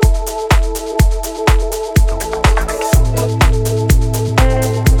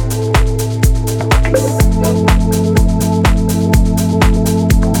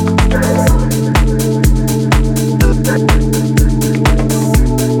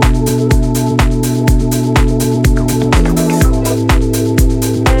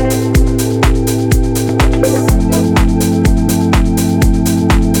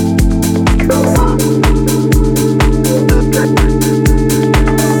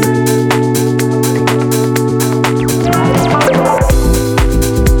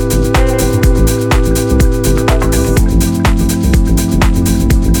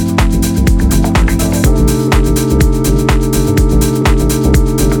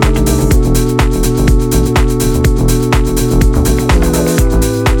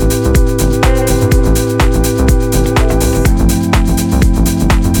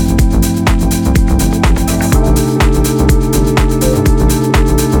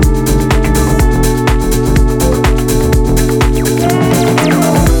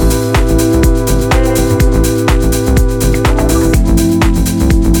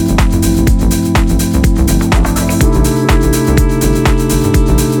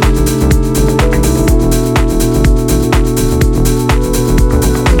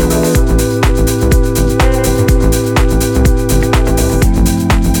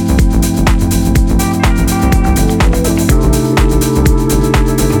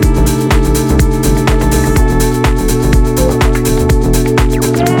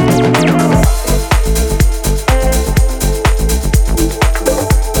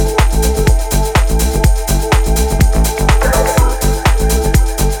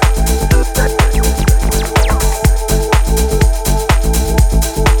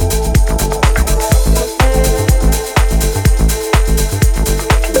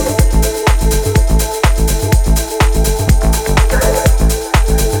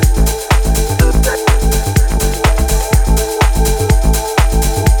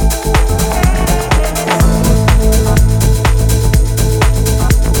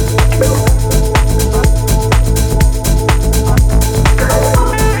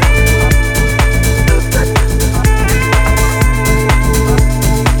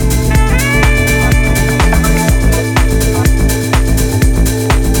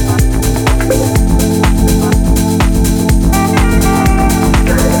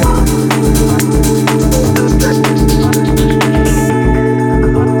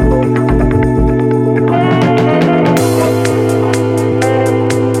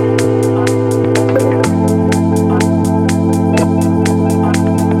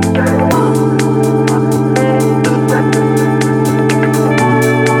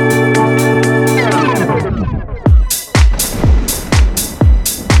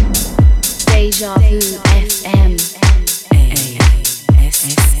 Deja Vu FM.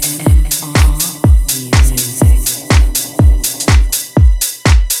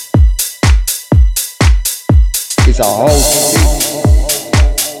 It's a house beat.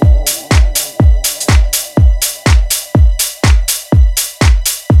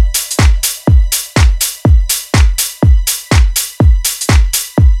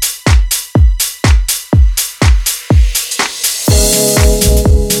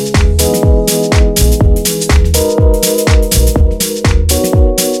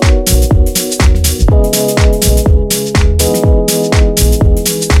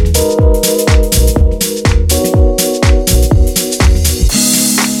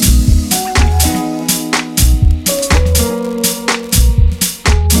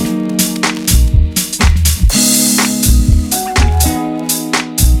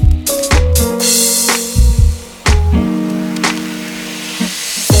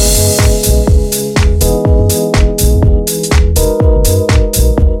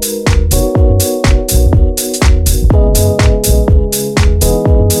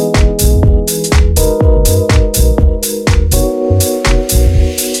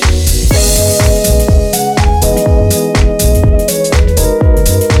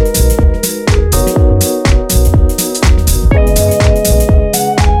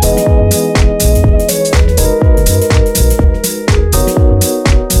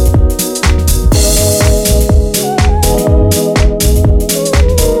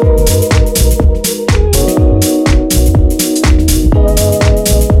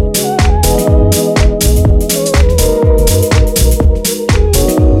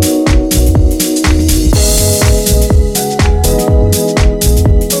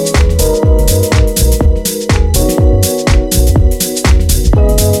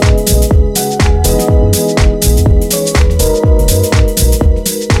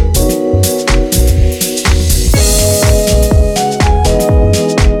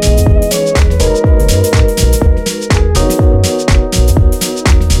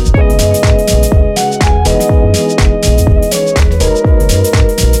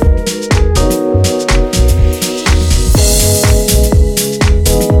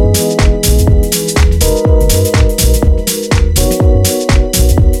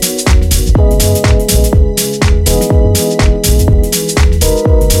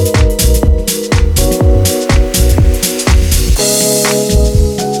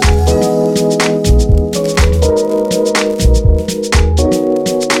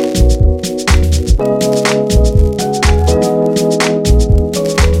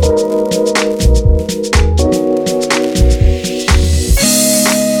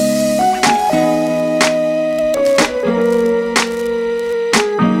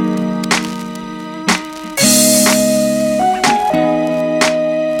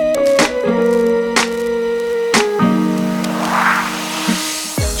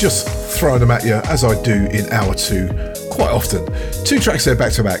 Just throwing them at you as I do in hour two quite often. Two tracks there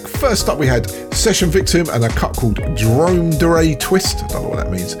back to back. First up we had Session Victim and a cut called Drome de Twist. I don't know what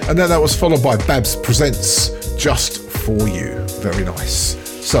that means. And then that was followed by Babs Presents Just For You. Very nice.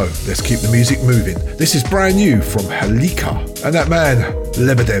 So let's keep the music moving. This is brand new from Heilika. And that man,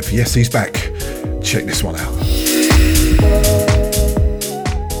 Lebedev, yes, he's back. Check this one out.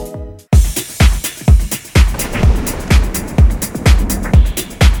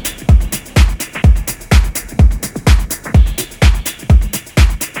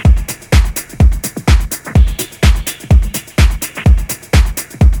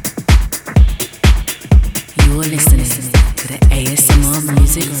 You're listening to the ASMR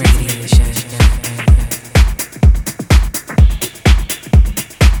Music Radio Show.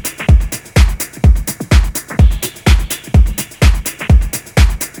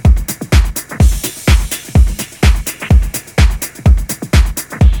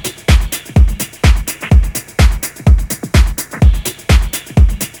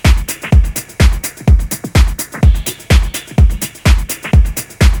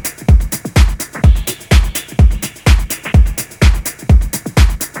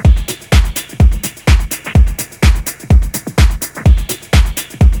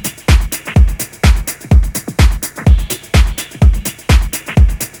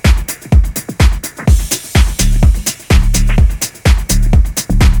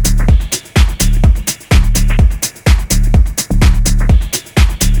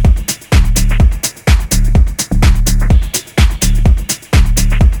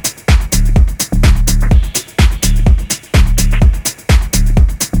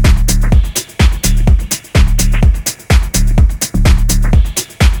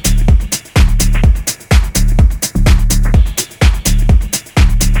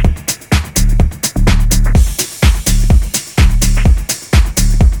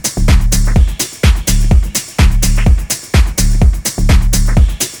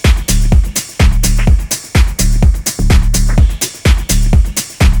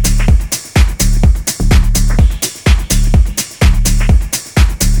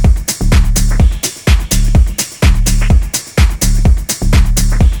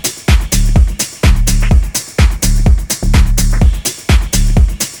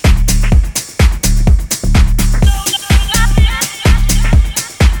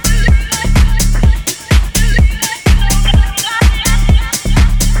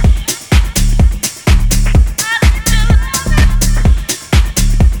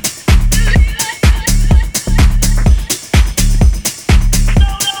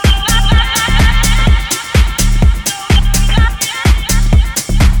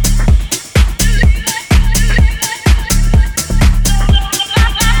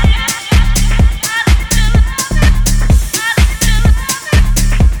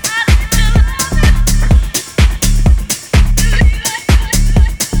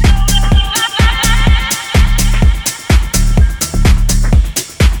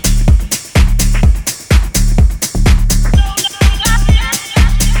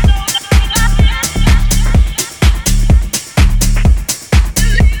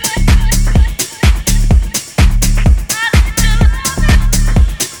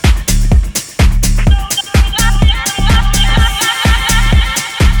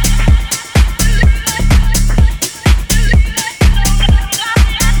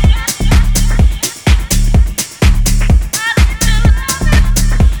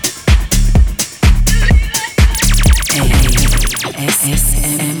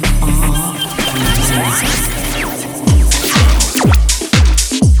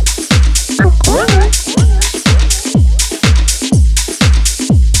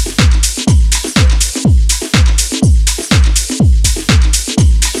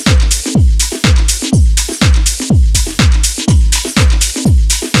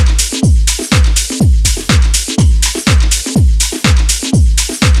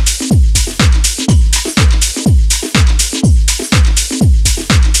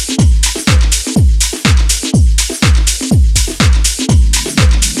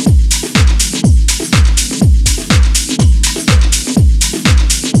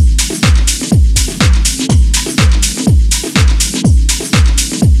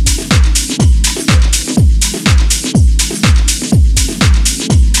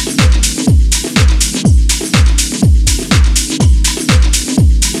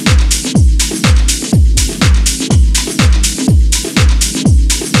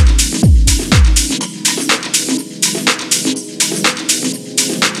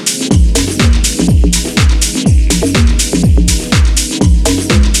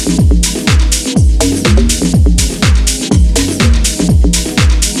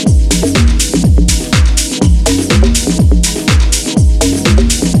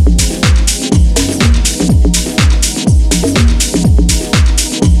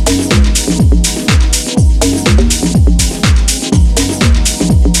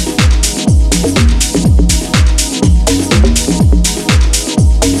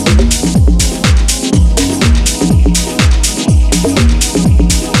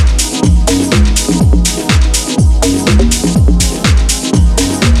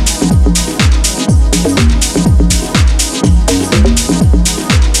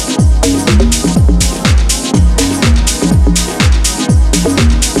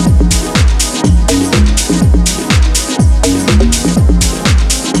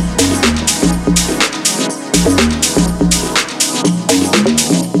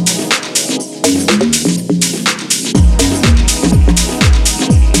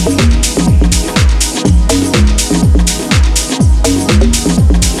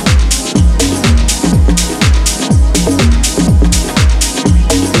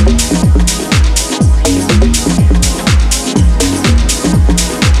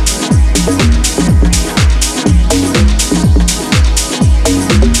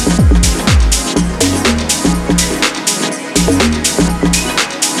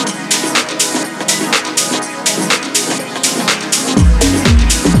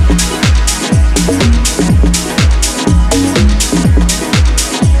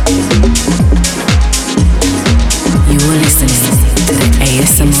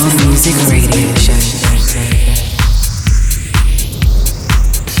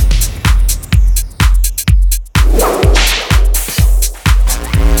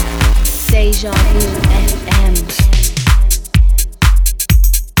 Deja Vu FM.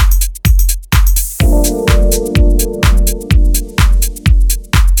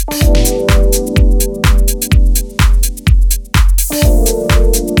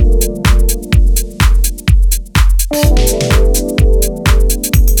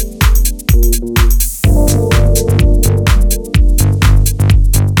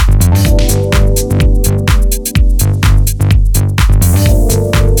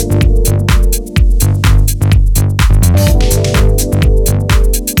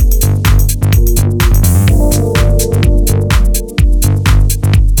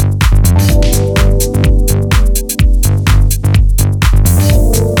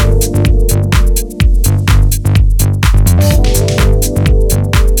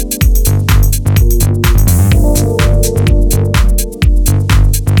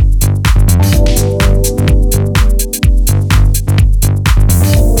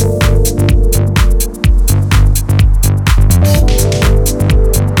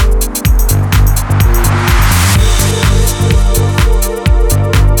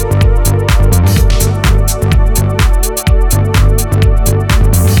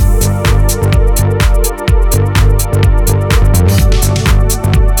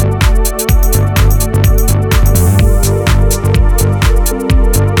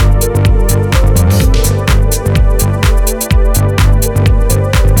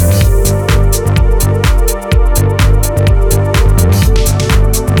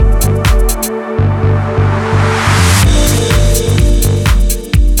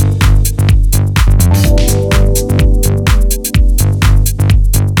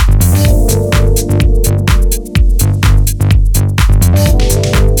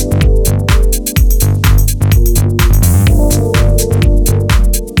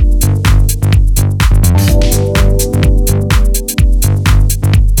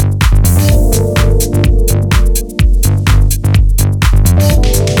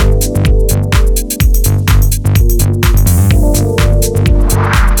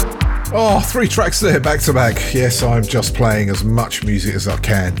 Three tracks there back to back. Yes, I'm just playing as much music as I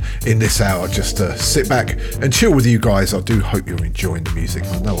can in this hour just to sit back and chill with you guys. I do hope you're enjoying the music.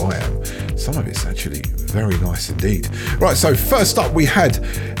 I know I am. Some of it's actually very nice indeed. Right, so first up we had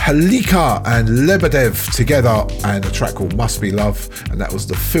Heilika and Lebedev together and a track called Must Be Love, and that was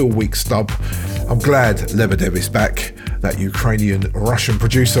the Phil Weeks dub. I'm glad Lebedev is back, that Ukrainian Russian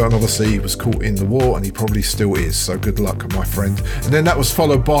producer, and obviously he was caught in the war and he probably still is, so good luck my friend. And then that was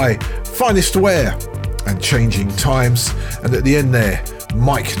followed by Finest Wear and Changing Times, and at the end there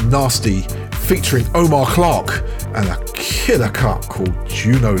Mike Nasty featuring Omari Clarke and a killer cut called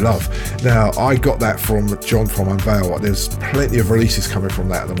Juno Love. Now I got that from John from Unveil. There's plenty of releases coming from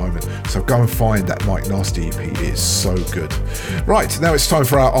that at the moment, so go and find that Mike Nasty EP. It is so good. Right, now it's time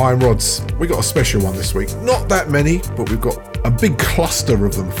for our Iron Rods. We got a special one this week, not that many, but we've got a big cluster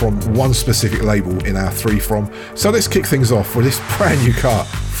of them from one specific label in our Three From. So let's kick things off with this brand new cut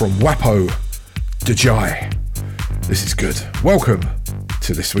from WAPO Jije. This is good. Welcome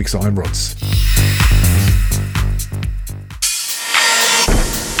to this week's Iron Rods.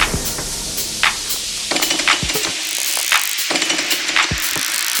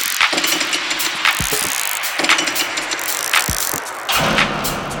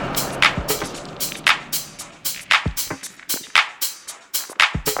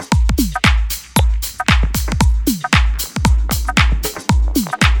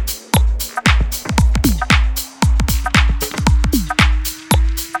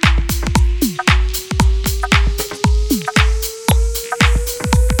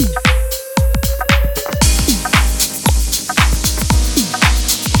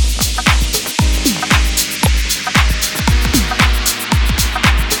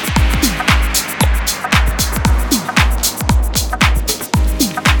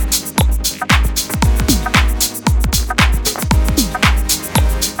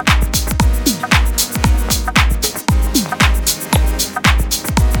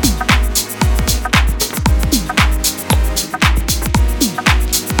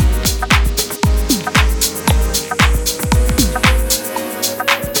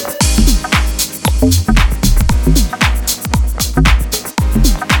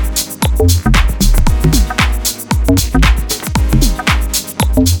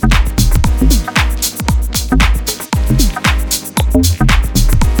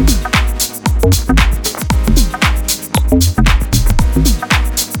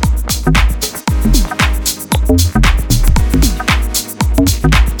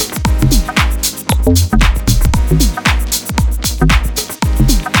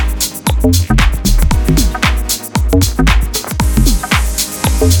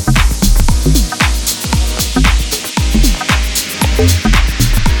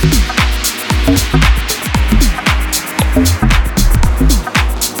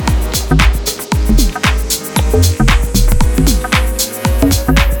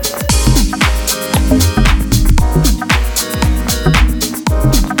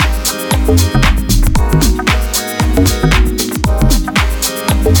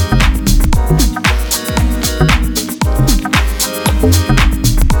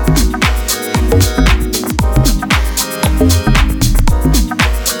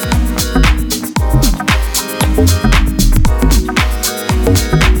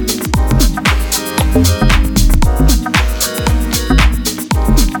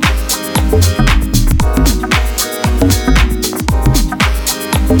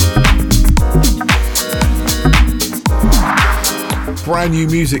 Brand new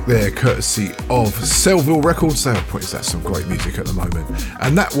music there, courtesy of Sellville Records. They are putting out some great music at the moment.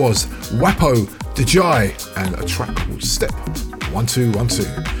 And that was WAPO Jije and a track called Step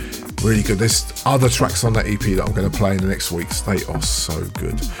 1212. Really good. There's other tracks on that EP that I'm going to play in the next weeks. They are so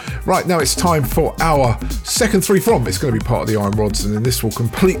good. Right, now it's time for our second Three From. It's going to be part of the Iron Rods, and then this will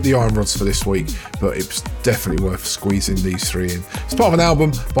complete the Iron Rods for this week, but it's definitely worth squeezing these three in. It's part of an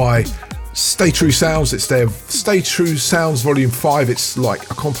album by Stay True Sounds. It's their Stay True Sounds Volume 5. It's like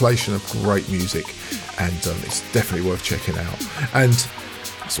a compilation of great music, and it's definitely worth checking out. And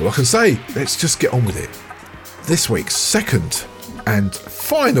that's all I can say. Let's just get on with it. This week's second and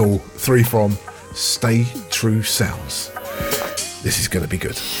final Three From Stay True Sounds. This is going to be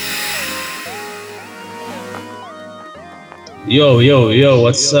good. Yo,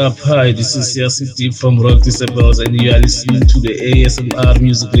 what's up? Hi, this is Zetbee from Radic The Myth, and you are listening to the ASMR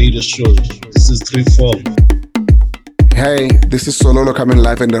Music Radio Show. This is Three From. Hey, this is SONIDO coming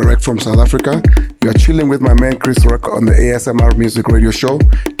live and direct from South Africa. You're chilling with my man Chris Rock on the ASMR Music Radio Show.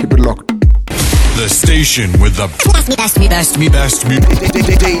 Keep it locked. The station with the best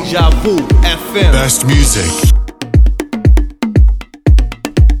music. Deja Vu FM. Best music.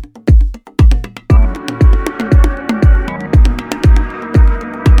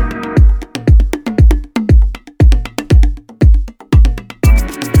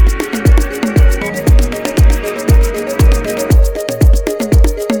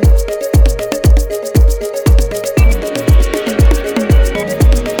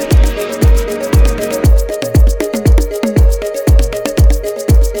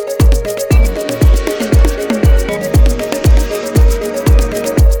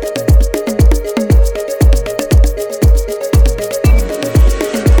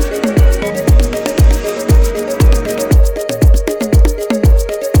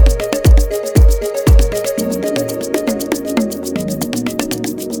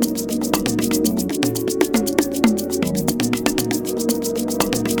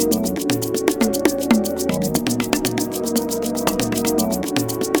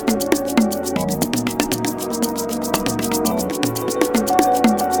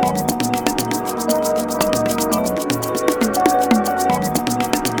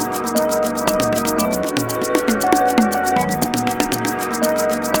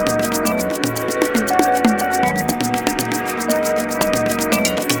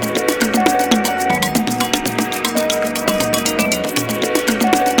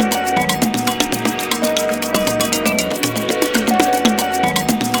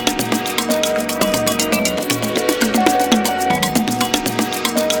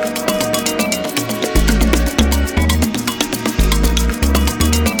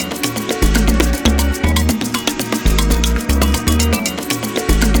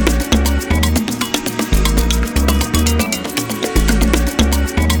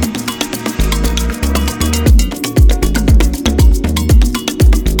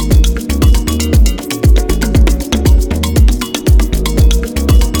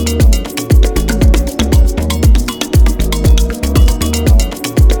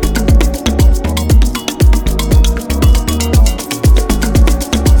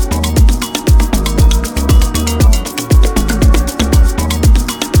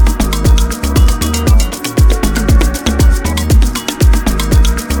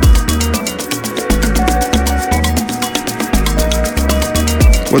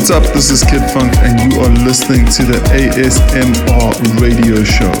 What's up? This is Kid Funk, and you are listening to the ASMR Radio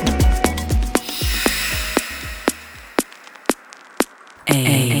Show.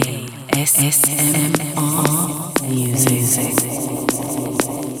 ASMR Music.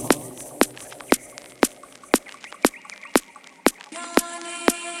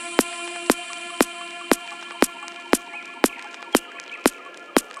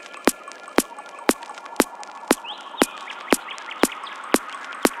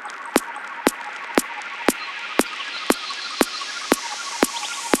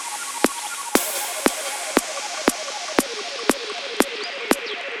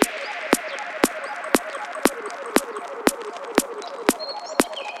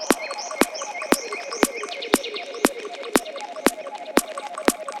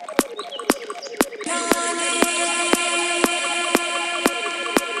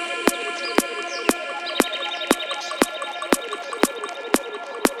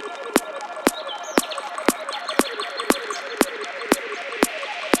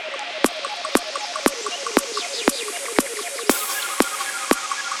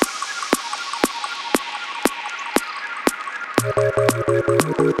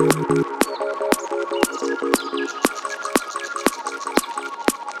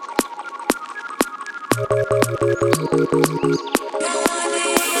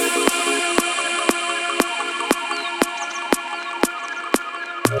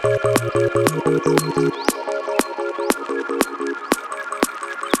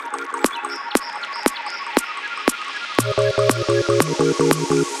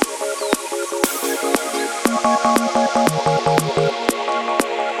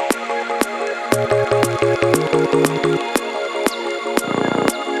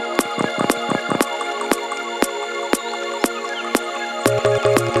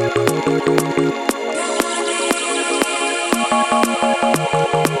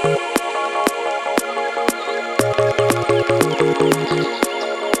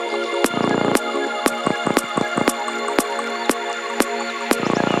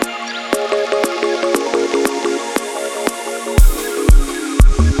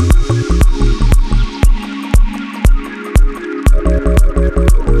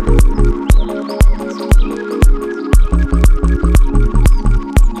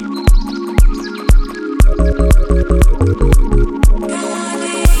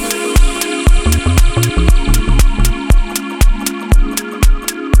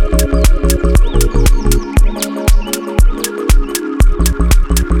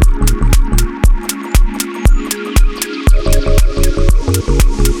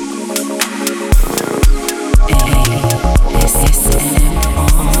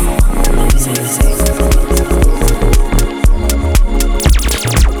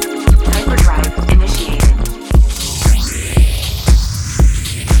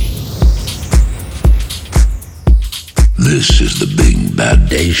 This is the Big Bad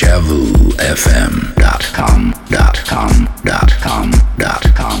Deja Vu FM.com.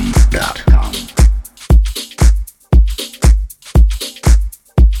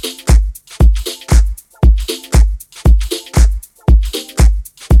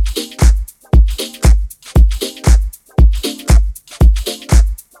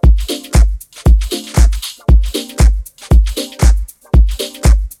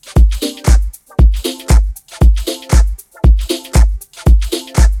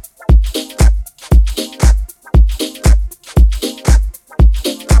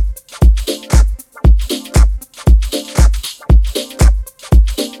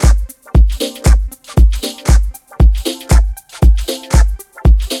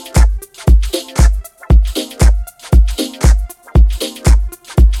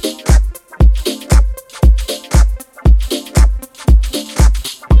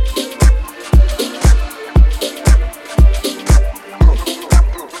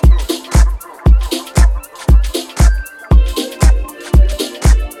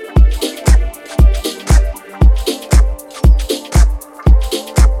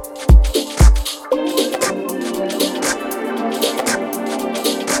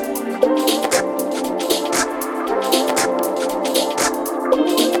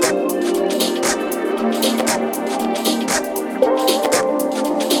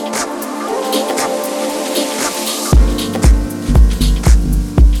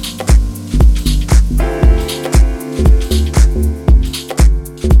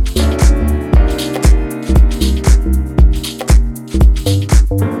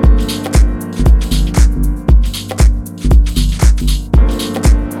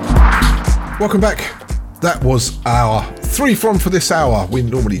 Welcome back. That was our three from for this hour. We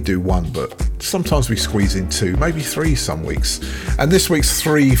normally do one, but sometimes we squeeze in two, maybe three some weeks. And this week's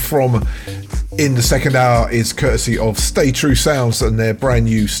three from in the second hour is courtesy of Stay True Sounds and their brand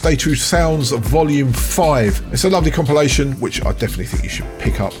new Stay True Sounds Volume 5. It's a lovely compilation, which I definitely think you should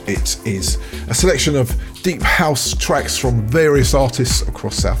pick up. It is a selection of deep house tracks from various artists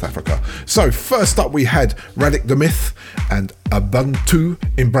across South Africa. So first up we had Radic The Myth and Ubuntu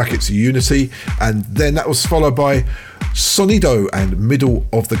in brackets Unity, and then that was followed by Sonido and Middle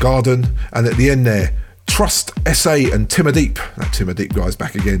of the Garden, and at the end there Trust, SA and TimAdeep. That TimAdeep guy's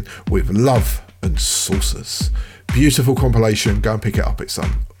back again with Love and Saucers. Beautiful compilation. Go and pick it up. It's on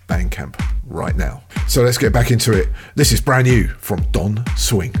Bandcamp right now. So let's get back into it. This is brand new from Don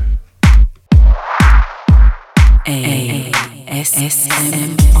Swing. ASMR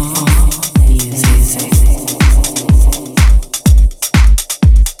music.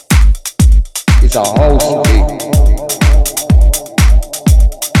 It's a house beat.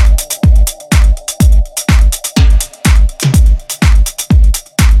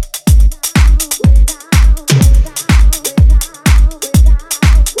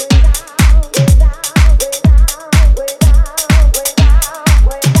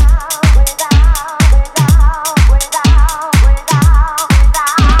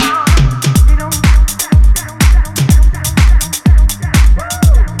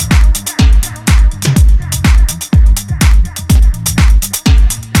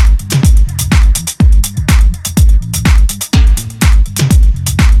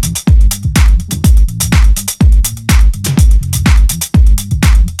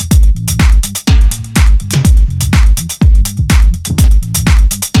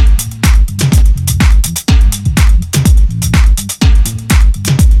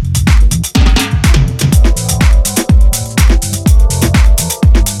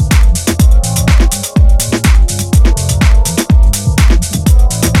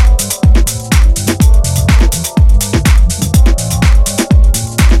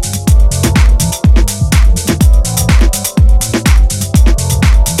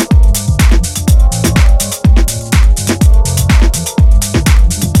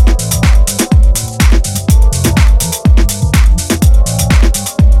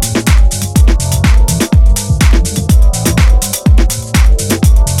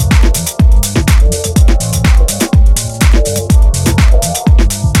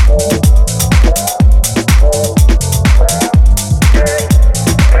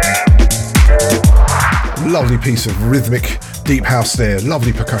 piece of rhythmic deep house there,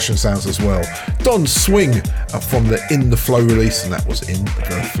 lovely percussion sounds as well. Don Swing from the In The Flow release, and that was In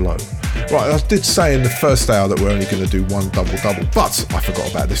The Flow. Right, I did say in the first hour that we're only going to do one double-double, but I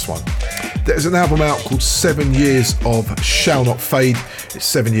forgot about this one. There's an album out called 7 Years of Shall Not Fade. It's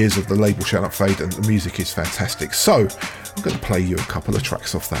 7 years of the label Shall Not Fade, and the music is fantastic. So I'm going to play you a couple of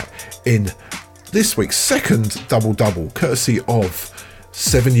tracks off that in this week's second double-double, courtesy of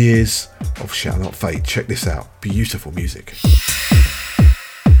 7 Years of Shall Not Fade. Check this out. Beautiful music.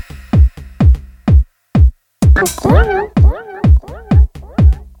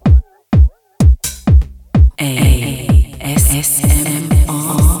 ASMR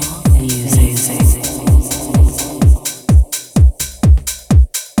music. ASMR music.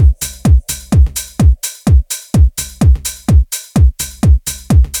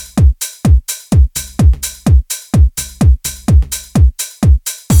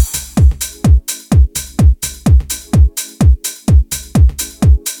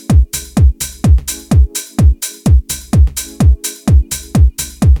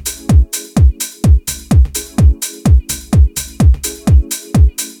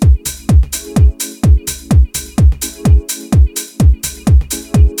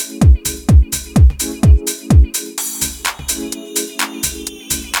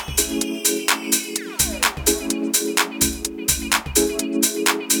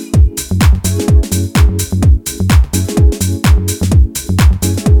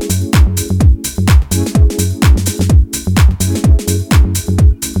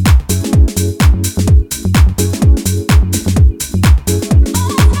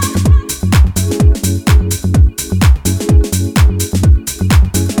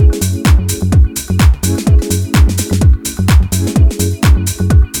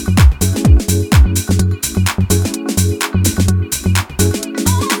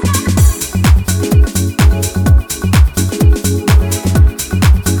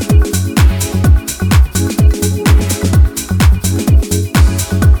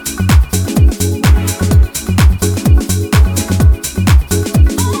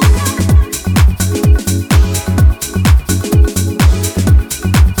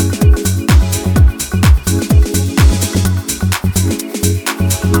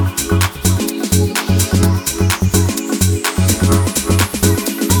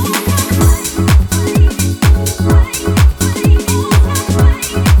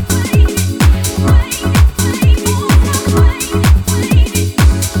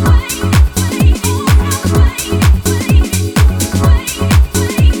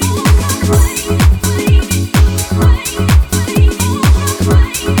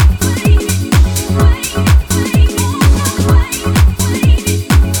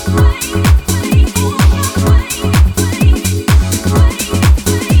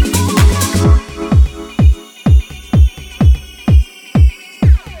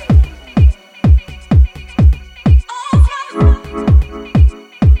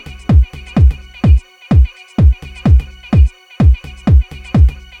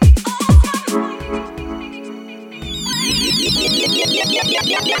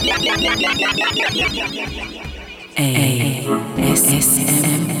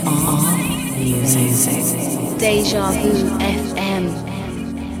 Deja Vu FM.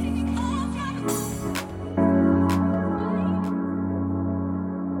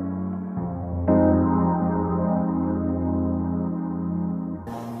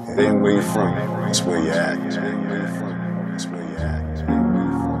 It ain't where you from, it's where you at. It's where you at. It's where you at.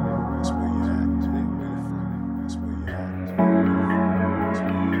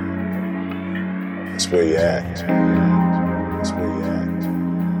 It's where you at. It's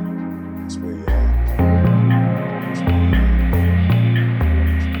where you at.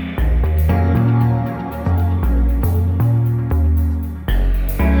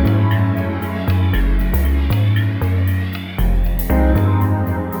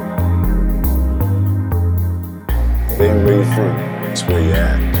 It ain't where you from, it's where you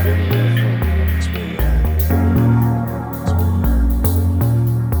at.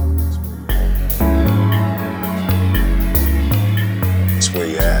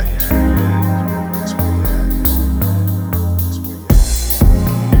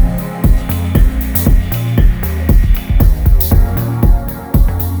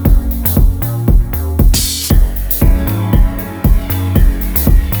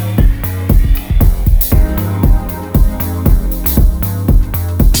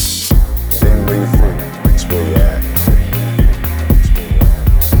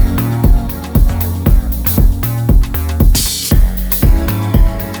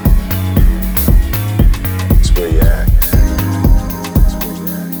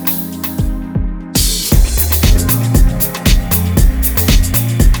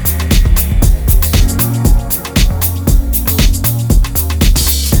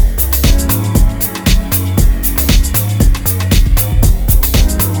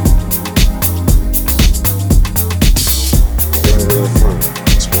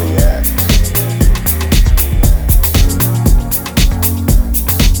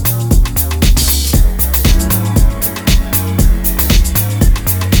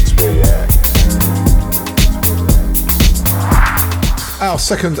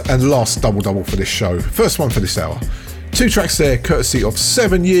 second and last double for this show. First one for this hour. 2 tracks there, courtesy of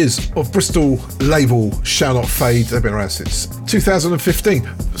 7 years of Bristol label Shall Not Fade. They've been around since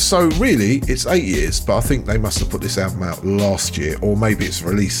 2015. So really, it's 8 years, but I think they must have put this album out last year, or maybe it's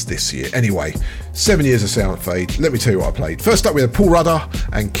released this year. Anyway, 7 years of Shall Not Fade. Let me tell you what I played. First up, we had Paul Rudder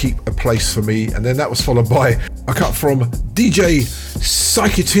and Keep a Place for Me, and then that was followed by a cut from DJ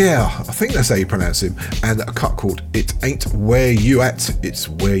Psychiatre, I think that's how you pronounce him, and a cut called It Ain't Where You At, It's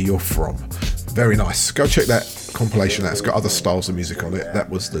Where You're From. Very nice. Go check that compilation out. It's got other styles of music on it. That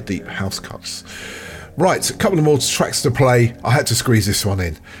was the deep house cuts. Right, a couple of more tracks to play. I had to squeeze this one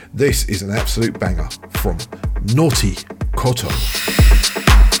in. This is an absolute banger from Norty Cotto.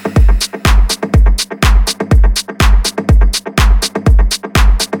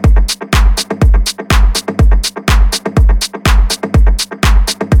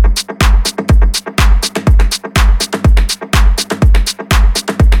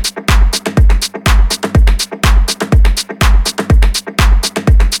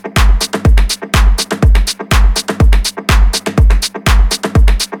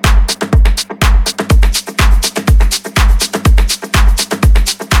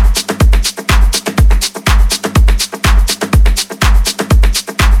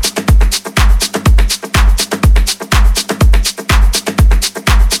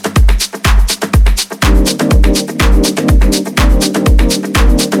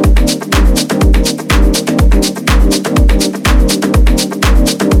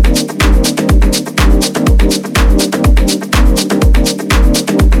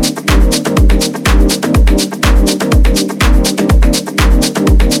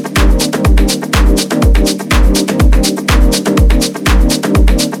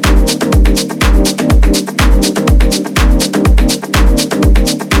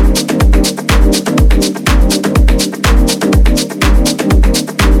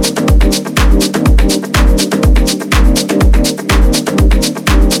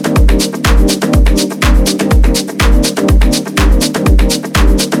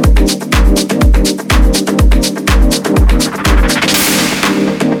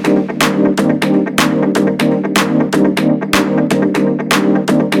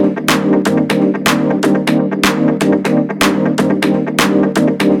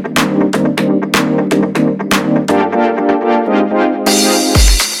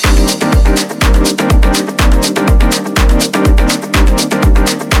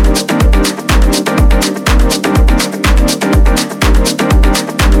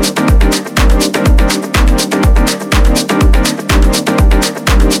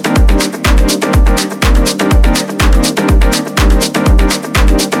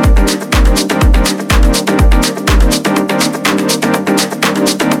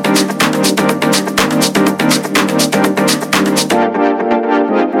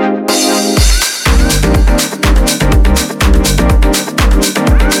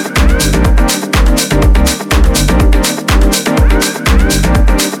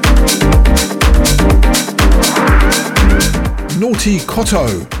 Norty Cotto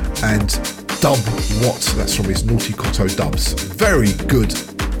and Dub What. That's from his Norty Cotto dubs. Very good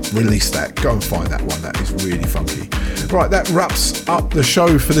release that. Go and find that one. That is really funky. Right, that wraps up the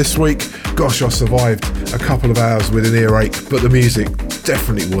show for this week. Gosh, I survived a couple of hours with an earache, but the music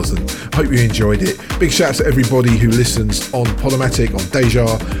definitely wasn't. Hope you enjoyed it. Big shout out to everybody who listens on Podomatic, on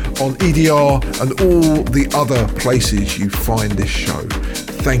Deja, on EDR, and all the other places you find this show.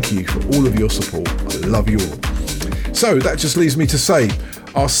 Thank you for all of your support. I love you all. So that just leaves me to say,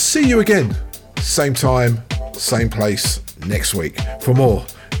 I'll see you again, same time, same place next week for more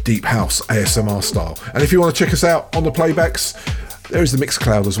Deep House ASMR style. And if you want to check us out on the playbacks, there is the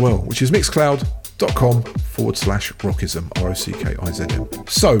Mixcloud as well, which is mixcloud.com/rockism, ROCKIZM.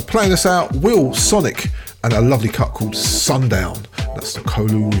 So playing us out, Will Sonic and a lovely cut called Sundown. That's the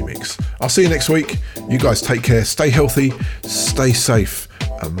Kolu remix. I'll see you next week. You guys take care, stay healthy, stay safe,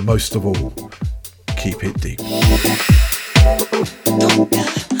 and most of all, keep it deep.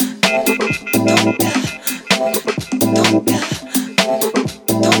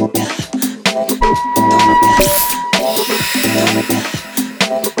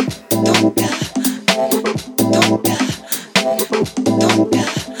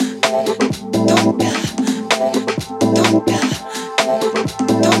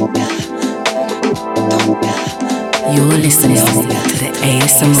 You're listening to the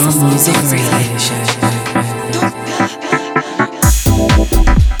ASMR Music Radio Show.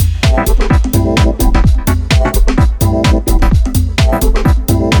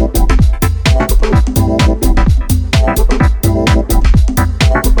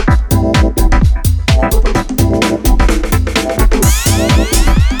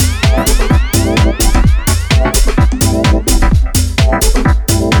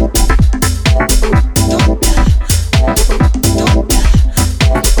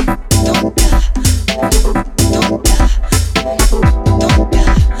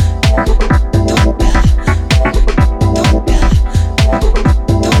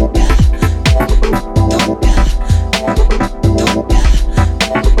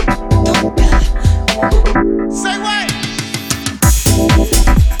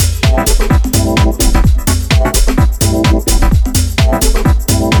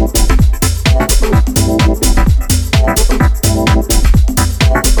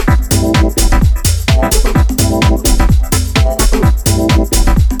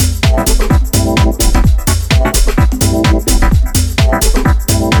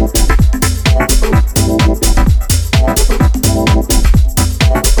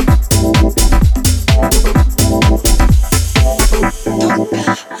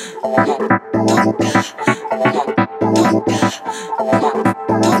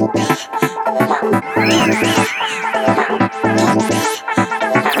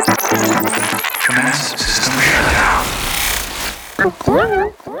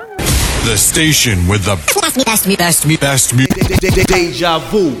 The station with the best Deja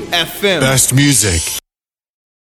Vu FM. Best music.